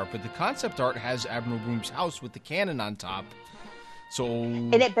concept art, but the concept art has Admiral Boom's house with the cannon on top. So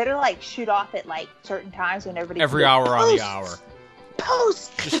and it better shoot off at certain times when everybody every hour on the hour.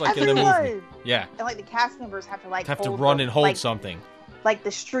 Post just like everyone. In the movie. Yeah. And the cast members have to run and hold something. Like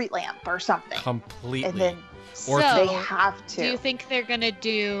the street lamp or something. Completely. And then they have to. Do you think they're gonna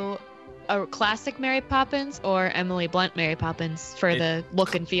do a classic Mary Poppins or Emily Blunt Mary Poppins for the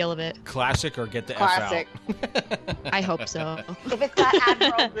look and feel of it? Classic or get the classic. F out. I hope so. If it's got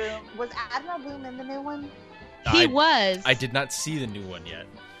Admiral Boom, was Admiral Boom in the new one? He was. I did not see the new one yet.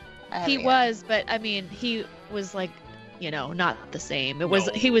 He was, but I mean, he was not the same.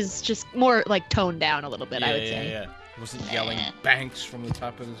 He was just more toned down a little bit, I would say. Yeah. He wasn't yelling Banks from the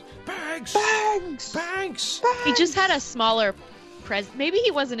top of his Banks. He just had a smaller maybe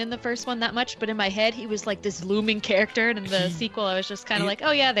he wasn't in the first one that much, but in my head he was this looming character, and in the sequel I was just kind of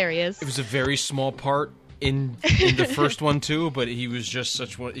oh yeah, there he is. It was a very small part in the first one too, but he was just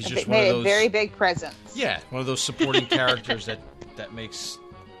he's just one of those very big presence. Yeah, one of those supporting characters that makes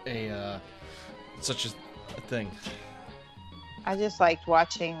such a thing. I just liked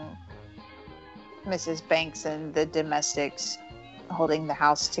watching Mrs. Banks and the domestics holding the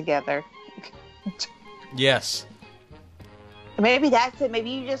house together. Yes. Maybe that's it. Maybe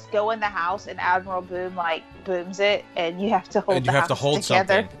you just go in the house and Admiral Boom booms it, and you have to hold. And you have to hold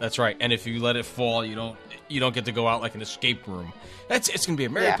together. Something. That's right. And if you let it fall, you don't get to go out like an escape room. It's gonna be a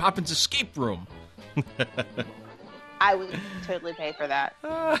Mary Poppins escape room. I would totally pay for that.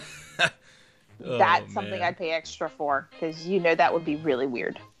 That's something I'd pay extra for, because that would be really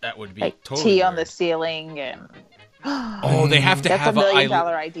weird. That would be totally tea weird. On the ceiling and. They have to have $1 million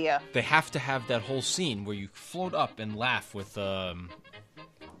idea. They have to have that whole scene where you float up and laugh with Uncle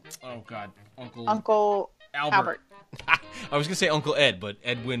Albert. I was gonna say Uncle Ed, but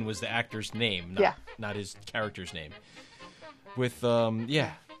Edwin was the actor's name, not his character's name. With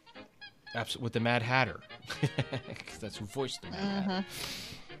with the Mad Hatter. That's who voiced the Mad Hatter.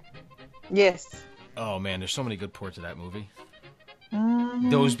 Yes. Oh man, there's so many good parts of that movie. Mm-hmm.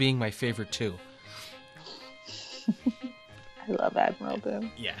 Those being my favorite too. I love Admiral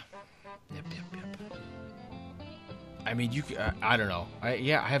Boom. Yeah. Yep. I mean, I don't know. I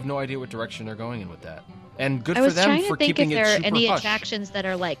have no idea what direction they're going in with that. And good for them for keeping it super hush. I was trying to think if there are any attractions that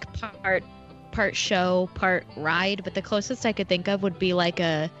are part show, part ride, but the closest I could think of would be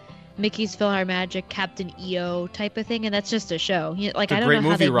a Mickey's PhilharMagic, Captain EO type of thing, and that's just a show. I don't know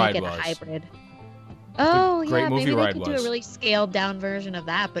how they make it a hybrid. Oh, yeah, maybe they could do a really scaled down version of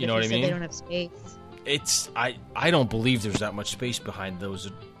that, but if you said they don't have space. I don't believe there's that much space behind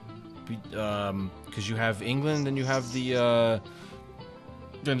those, because you have England and you have the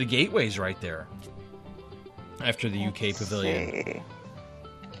gateways right there after the UK pavilion.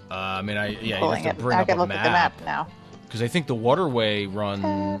 I mean, you have to bring up a map now, because I think the waterway run.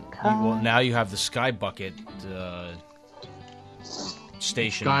 Now you have the Sky Bucket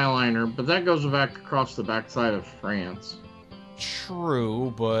station, Skyliner, but that goes back across the backside of France.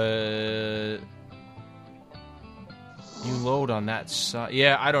 True, but. You load on that side.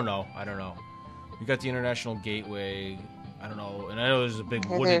 Yeah, I don't know. You got the International Gateway. I don't know. And I know there's a big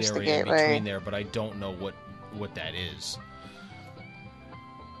wooded area in between there, but I don't know what that is.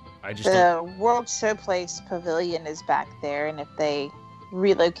 The World Showplace Pavilion is back there, and if they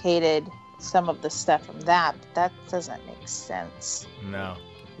relocated some of the stuff from that doesn't make sense. No.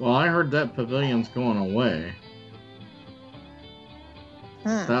 Well, I heard that pavilion's going away.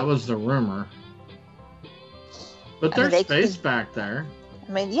 That was the rumor. But there's space back there.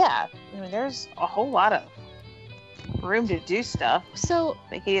 I mean, there's a whole lot of room to do stuff. So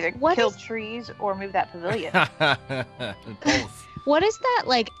they can either kill trees or move that pavilion. Both. What is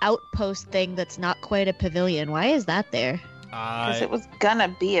that outpost thing that's not quite a pavilion? Why is that there? Because it was gonna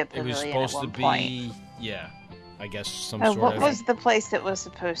be a pavilion. It was supposed to be, point. I guess some sort of. What was the place that was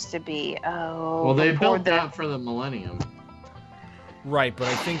supposed to be? Oh, well, they built that for the Millennium. Right, but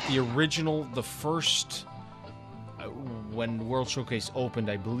I think the first. When World Showcase opened,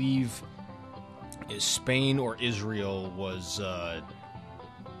 I believe Spain or Israel was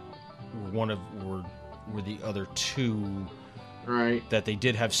were the other two Right. that they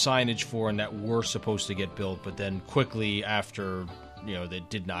did have signage for and that were supposed to get built, but then quickly after, that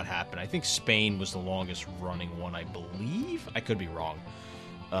did not happen. I think Spain was the longest running one, I believe. I could be wrong.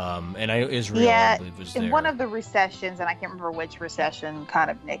 Israel, I believe, was there. In one of the recessions, and I can't remember which recession,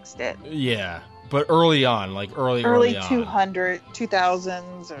 kind of nixed it. Yeah, but early on, like early on.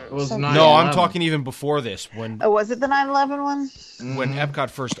 2000s or It was something. No, I'm 9/11. talking even before this. When Was it the 9/11 one? when Epcot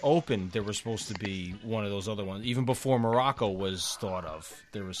first opened, there was supposed to be one of those other ones. Even before Morocco was thought of,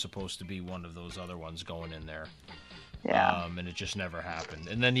 there was supposed to be one of those other ones going in there. Yeah. And it just never happened.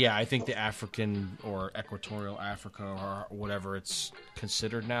 And then, I think the African or Equatorial Africa or whatever it's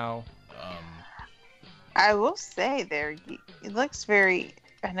considered now. I will say it looks very.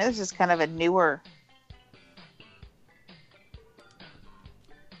 I know this is kind of a newer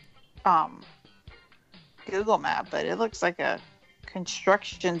Google map, but it looks like a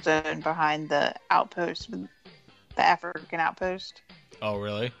construction zone behind the outpost, the African outpost. Oh,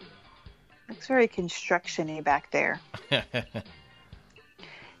 really? Looks very construction-y back there.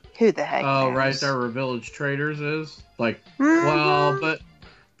 Who the heck Oh, knows? right there where Village Traders is. Like, Mhm. well, but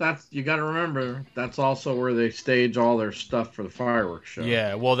you got to remember, that's also where they stage all their stuff for the fireworks show.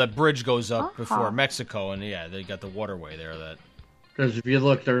 Yeah, well, that bridge goes up before Uh-huh. Mexico, and they got the waterway there. That Because if you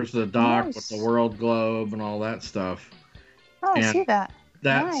look, there's the dock Nice. with the world globe and all that stuff. Oh, I and- see that.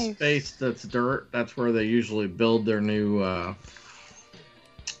 That Nice. space that's dirt, that's where they usually build their new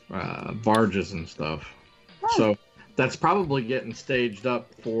barges and stuff. Oh. So that's probably getting staged up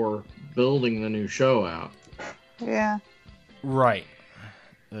for building the new show out. Yeah. right.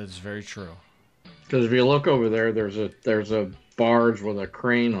 That's very true. Because if you look over there, there's a barge with a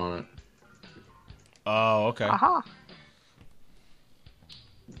crane on it. Oh, okay. Aha.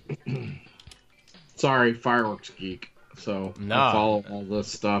 Sorry, fireworks geek. So Nah. I follow all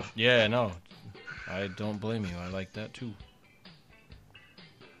this stuff. Yeah, no, I don't blame you. I like that too.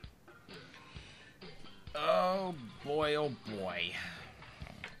 Oh boy, oh boy.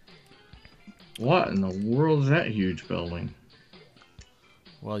 What in the world is that huge building?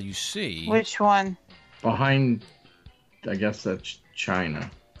 Well, you see, Which one? Behind, I guess that's China.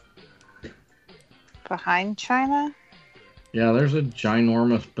 Behind China? Yeah, there's a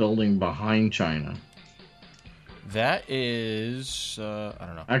ginormous building behind China. that is I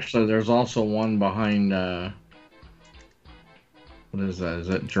don't know. Actually, there's also one behind, what is that? Is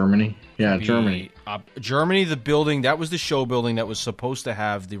that Germany? Yeah, Germany. Germany, the building, that was the show building that was supposed to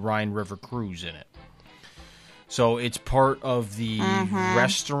have the Rhine River cruise in it. So it's part of the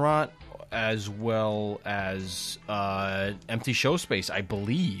restaurant as well as empty show space, I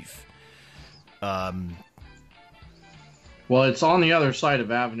believe. Well, it's on the other side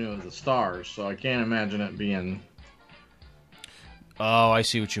of Avenue of the Stars, so I can't imagine it being... Oh, I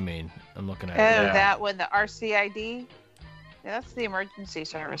see what you mean. I'm looking at Oh, it. Yeah. that one, the RCID? Yeah, that's the emergency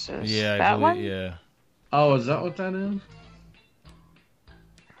services. Yeah, I that believe, one? yeah. Oh, is that what that is?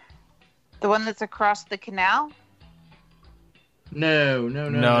 The one that's across the canal? No.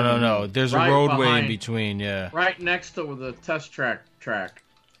 No. There's Right a roadway in behind- between, yeah. Right next to the test track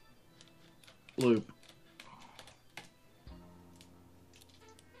loop.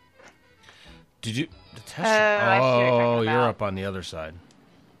 Did you the test? I see what you're talking you're about. up on the other side.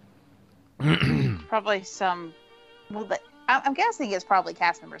 Probably some. Well, I'm guessing it's probably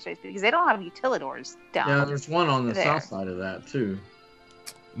cast member space because they don't have utilidors down. Yeah, there's one on the there. south side of that, too.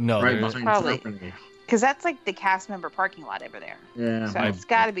 No, right there's behind probably- Germany. Because that's like the cast member parking lot over there. Yeah, So it's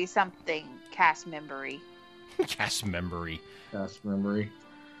got to be something cast membery. cast memory. cast memory.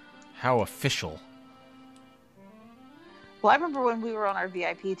 How official. Well, I remember when we were on our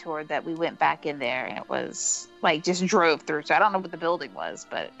VIP tour that we went back in there and it was like just drove through. So I don't know what the building was,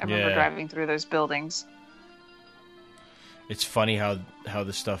 but I remember Yeah. driving through those buildings. It's funny how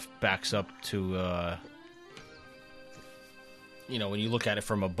the stuff backs up to when you look at it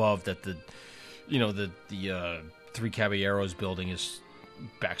from above that the Three Caballeros building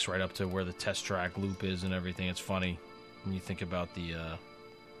backs right up to where the test track loop is and everything. It's funny when you think about the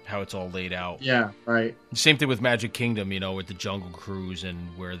how it's all laid out. Yeah, right. Same thing with Magic Kingdom, with the Jungle Cruise and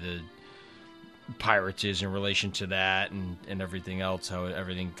where the Pirates is in relation to that and everything else, how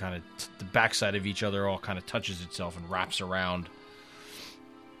everything kind of, the backside of each other all kind of touches itself and wraps around.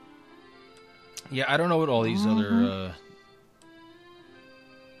 Yeah, I don't know what all these other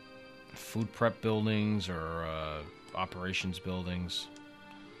food prep buildings or operations buildings.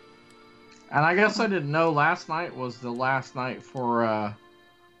 And I guess I didn't know last night was the last night for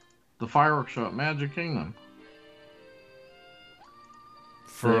the fireworks show at Magic Kingdom.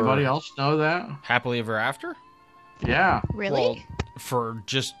 Did anybody else know that? Happily Ever After? Yeah. Really? Well, for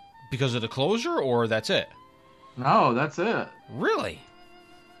just because of the closure, or that's it? No, that's it. Really?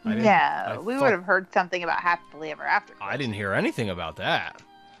 I we thought- would have heard something about Happily Ever After. I didn't hear anything about that.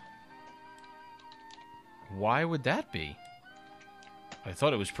 Why would that be? I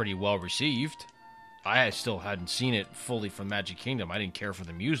thought it was pretty well received. I still hadn't seen it fully from Magic Kingdom. I didn't care for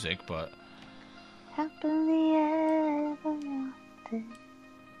the music, but... Happily Ever After.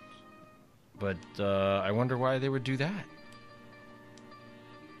 But I wonder why they would do that.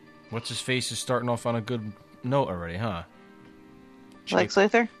 What's his face is starting off on a good note already, huh? Lex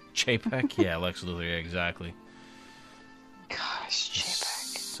Luthor? Chapek? Yeah, Lex Luthor, yeah, exactly. Gosh,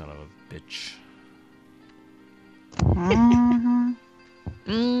 Chapek. Son of a bitch. Mm-hmm.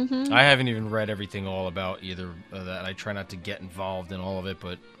 Mm-hmm. I haven't even read everything all about either of that. I try not to get involved in all of it,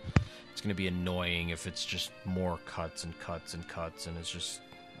 but it's going to be annoying if it's just more cuts and cuts and cuts, and it's just,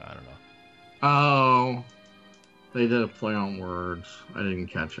 I don't know. Oh, they did a play on words. I didn't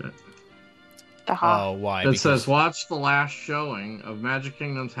catch it. Oh, why? It says, watch the last showing of Magic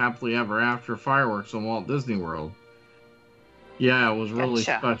Kingdom's Happily Ever After fireworks in Walt Disney World. Yeah, it was really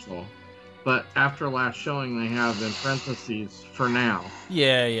Gotcha. special. But after last showing, they have in parentheses, for now.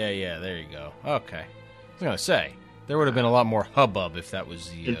 Yeah, there you go. Okay. I was going to say, there would have been a lot more hubbub if that was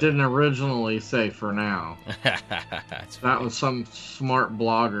the... It didn't originally say for now. That's That funny. was some smart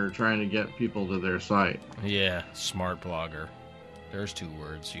blogger trying to get people to their site. Yeah, smart blogger. There's two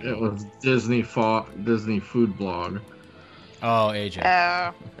words, you know. It was Disney Food Blog. Oh,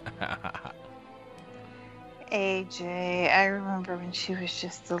 AJ. AJ, I remember when she was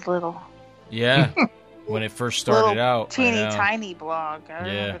just a little Yeah, when it first started little out. teeny I know. tiny blog. I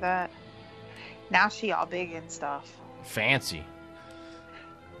Yeah. remember that. Now she all big and stuff. Fancy.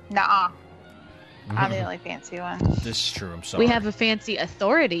 Nuh-uh. I'm the only fancy one. This is true, I'm sorry. We have a fancy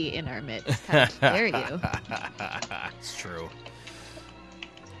authority in our midst. How dare you? It's true.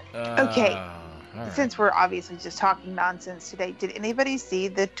 Okay, all right. Since we're obviously just talking nonsense today, did anybody see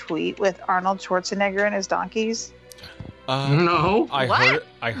the tweet with Arnold Schwarzenegger and his donkeys? No. I What?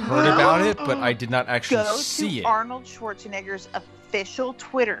 heard about it, but I did not actually Go see to it. Arnold Schwarzenegger's official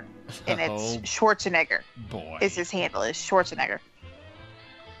Twitter, and it's Oh, Schwarzenegger. boy. Is his handle is Schwarzenegger.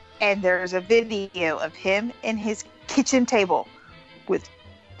 And there's a video of him in his kitchen table with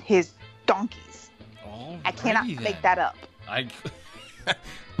his donkeys. I cannot Alrighty make then. that up.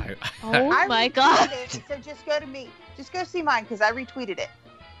 Oh I my retweeted god. it, so just go to me. Just go see mine because I retweeted it.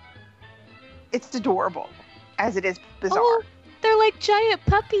 It's adorable, as it is bizarre. Oh, they're like giant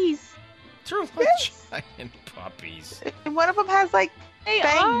puppies. They're like Yes. giant puppies. And one of them has like They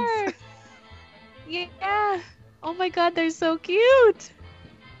bangs. are. Yeah. Oh my god, they're so cute.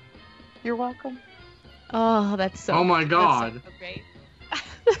 You're welcome. Oh, that's so. Oh my that's God. so great.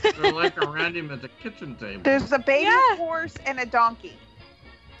 They're like around him at the kitchen table. There's a baby Yeah. horse and a donkey.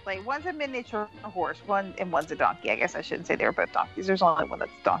 Like one's a miniature horse, one's a donkey. I guess I shouldn't say they were both donkeys. There's only one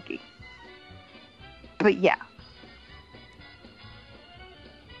that's donkey. But yeah.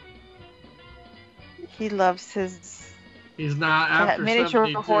 He loves his He's not, That after miniature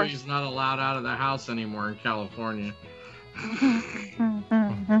 72, horse. he's not allowed out of the house anymore in California.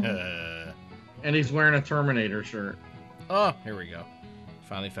 And he's wearing a Terminator shirt. Oh, here we go.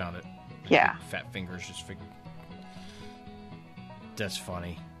 Finally found it. Yeah. Fat fingers just fig. That's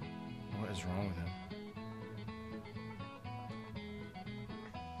funny. What is wrong with him?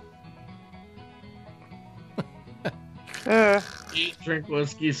 Ugh. Eat, drink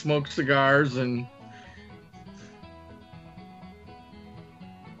whiskey, smoke cigars, and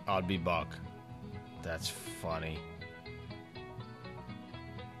I'd be Buck. That's funny.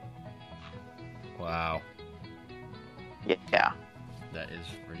 Wow. Yeah. That is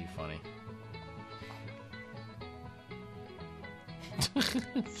pretty funny.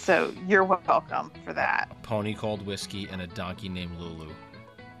 So you're welcome for that. A pony called Whiskey and a donkey named Lulu.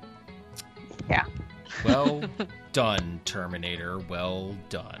 Yeah. Well done, Terminator. Well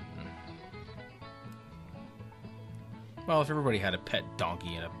done. Well, if everybody had a pet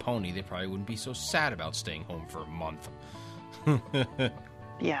donkey and a pony, they probably wouldn't be so sad about staying home for a month.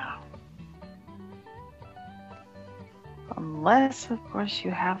 Yeah. Unless, of course,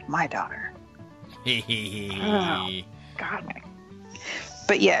 you have my daughter. Oh. God.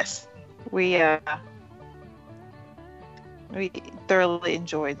 But yes, we thoroughly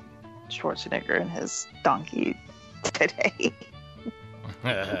enjoyed Schwarzenegger and his donkey today.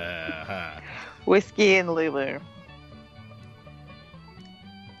 Whiskey and Lulu.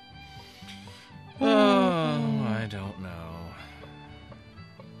 Oh, I don't know.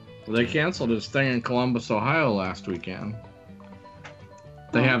 they canceled his thing in Columbus, Ohio last weekend.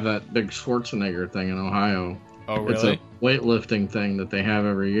 They have that big Schwarzenegger thing in Ohio. Oh, It's really? a weightlifting thing that they have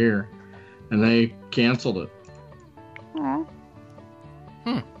every year. And they canceled it.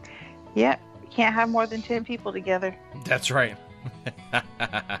 Yep. Can't have more than 10 people together. That's right.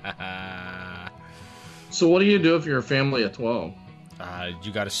 So what do you do if you're a family of 12?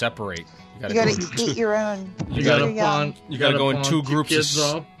 You got to separate. You gotta eat your own. You gotta young. You got to go in two groups kids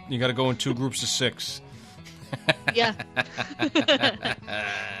of. off. You got to go in 2 groups of 6. Yeah.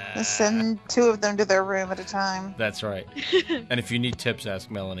 Send 2 of them to their room at a time. That's right. And if you need tips, ask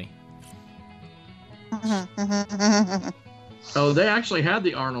Melanie. Oh, they actually had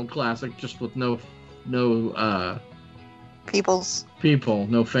the Arnold Classic just with no Peoples. people,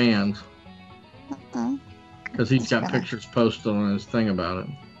 no fans. Mhm. Because he's got That's pictures posted on his thing about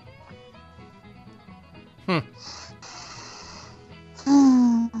it.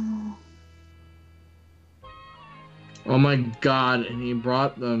 Oh my God! And he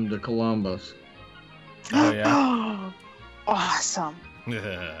brought them to Columbus. Oh yeah. Awesome.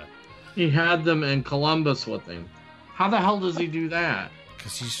 He had them in Columbus with him. How the hell does he do that?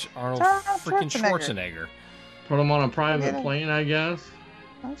 Because he's Arnold Arnold freaking Schwarzenegger. Schwarzenegger. Put him on a private Yeah. plane, I guess.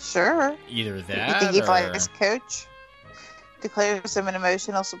 Oh, sure. Either You that think he or... flies coach? Declares him an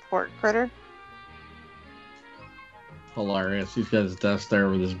emotional support critter? Hilarious. He's got his desk there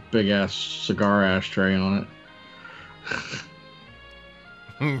with his big ass cigar ashtray on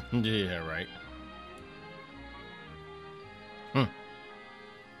it. Yeah, right.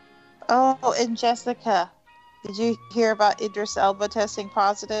 Oh, and Jessica, did you hear about Idris Elba testing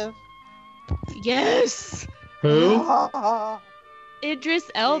positive? Yes. Who?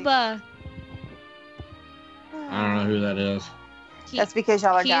 Idris Elba. I don't know who that is. That's because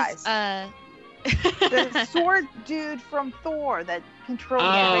y'all are He's, guys. The sword dude from Thor that controlled the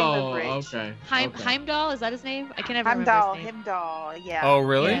Rainbow Oh, Bridge. okay. Heimdall, is that his name? I can never remember Heimdall, his name. Heimdall, yeah. Oh,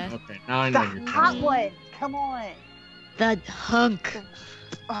 really? Yeah. Okay, now I The know who you're hot talking about. one. Come on. The hunk.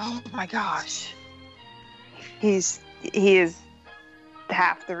 Oh my gosh. He is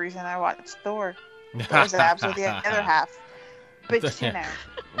half the reason I watched Thor. Thor's absolutely the other half. But you know,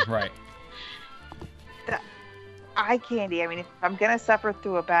 Right. eye candy. I mean, if I'm gonna suffer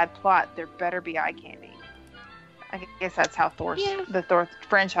through a bad plot, there better be eye candy. I guess that's how the Thor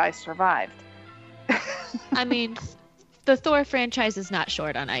franchise survived. I mean, the Thor franchise is not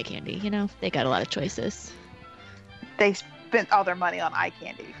short on eye candy. You know, they got a lot of choices. They spent all their money on eye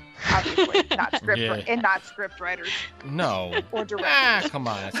candy, obviously, not script Yeah. and not script writers No. or directors. Come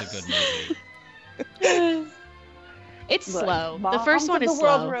on, that's a good movie. It's Look, slow. The moms first one of is the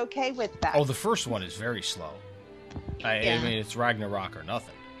world slow. were okay with that. Oh, the first one is very slow. I Yeah. mean, it's Ragnarok or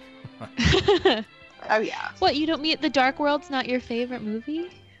nothing. Oh yeah. What, you don't meet The Dark World's not your favorite movie?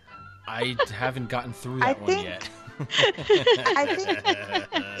 I haven't gotten through I that one think- yet. I think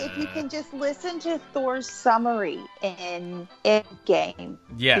if you can just listen to Thor's summary in Endgame,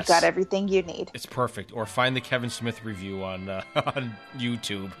 Yes. you've got everything you need. It's perfect. Or find the Kevin Smith review on on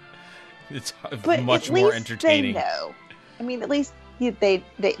YouTube. It's But much at more least entertaining. They know. I mean, at least they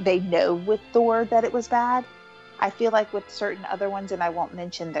know with Thor that it was bad. I feel like with certain other ones, and I won't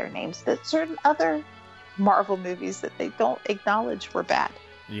mention their names, that certain other Marvel movies that they don't acknowledge were bad.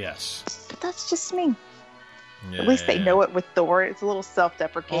 Yes. But that's just me. Yeah, At least they yeah. know it with Thor. It's a little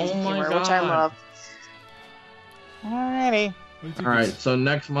self-deprecating Oh my humor, which I God. love. Alrighty. All right, so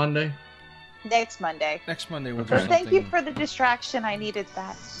next Monday. Next Monday. Next Monday we'll do But something. thank you for the distraction. I needed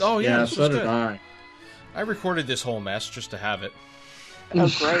that. Oh yeah, Yeah, this so was did good. I. I recorded this whole mess just to have it. Oh,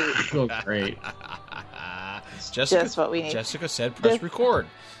 great. Oh, great. Jessica, Just what we need. Jessica said, "Press This- record."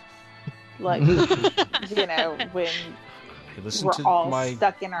 Like, you know, when Hey, listen we're to all my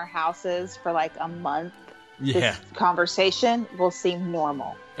stuck in our houses for like a month, yeah. this conversation will seem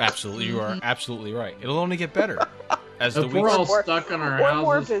normal. Absolutely, you are absolutely right. It'll only get better as the If we're weeks. all Or- stuck in our Or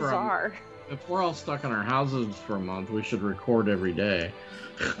more houses bizarre. if we're all stuck in our houses for a month, we should record every day.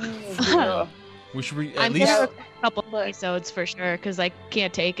 Yeah. We should be, I'm at least gonna record a couple Look. episodes for sure because I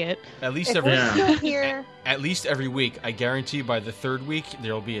can't take it. at least If every we're Yeah. still here, at least every week. I guarantee you by the third week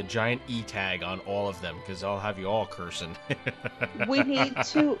there will be a giant E tag on all of them because I'll have you all cursing. we need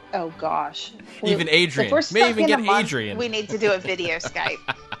to. Oh gosh. Even If Adrian. we're May stuck even in a get month, Adrian. We need to do a video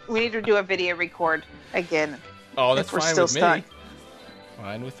Skype. We need to do a video record again Oh, that's if we're fine still with stuck. me.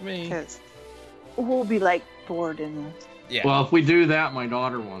 Fine with me. because we'll be like bored and Yeah. Well, if we do that, my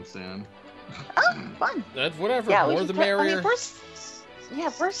daughter wants in. fun. Whatever. Yeah, we More should the put- I merrier. mean,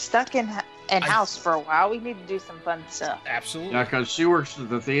 if we're stuck in house for a while, we need to do some fun stuff. Absolutely. Yeah, because she works at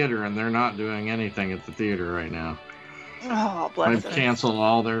the theater, and they're not doing anything at the theater right now. Oh, bless They've them. canceled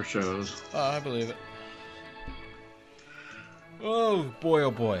all their shows. I believe it. Oh boy,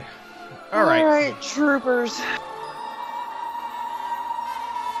 oh boy. All right. All right, troopers.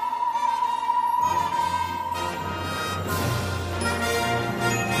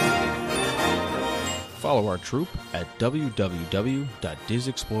 follow our troupe at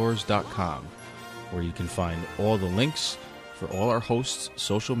www.dizexplorers.com, where you can find all the links for all our hosts'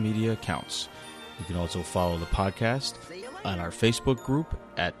 social media accounts. You can also follow the podcast on our Facebook group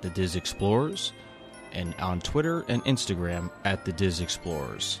at The Diz Explorers and on Twitter and Instagram at The Diz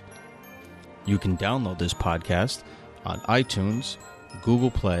Explorers. You can download this podcast on iTunes,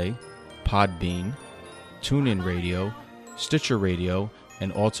 Google Play, Podbean, TuneIn Radio, Stitcher Radio,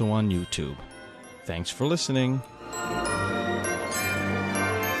 and also on YouTube. Thanks for listening.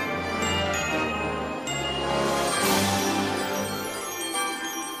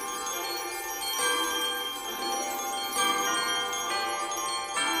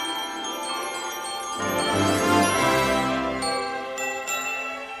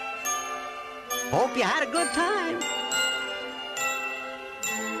 Hope you had a good time.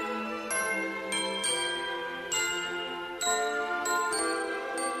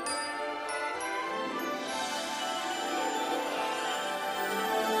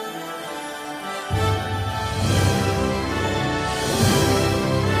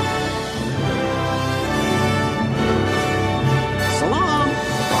 So long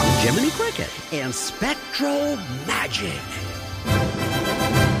from Jiminy Cricket and Spectro Magic.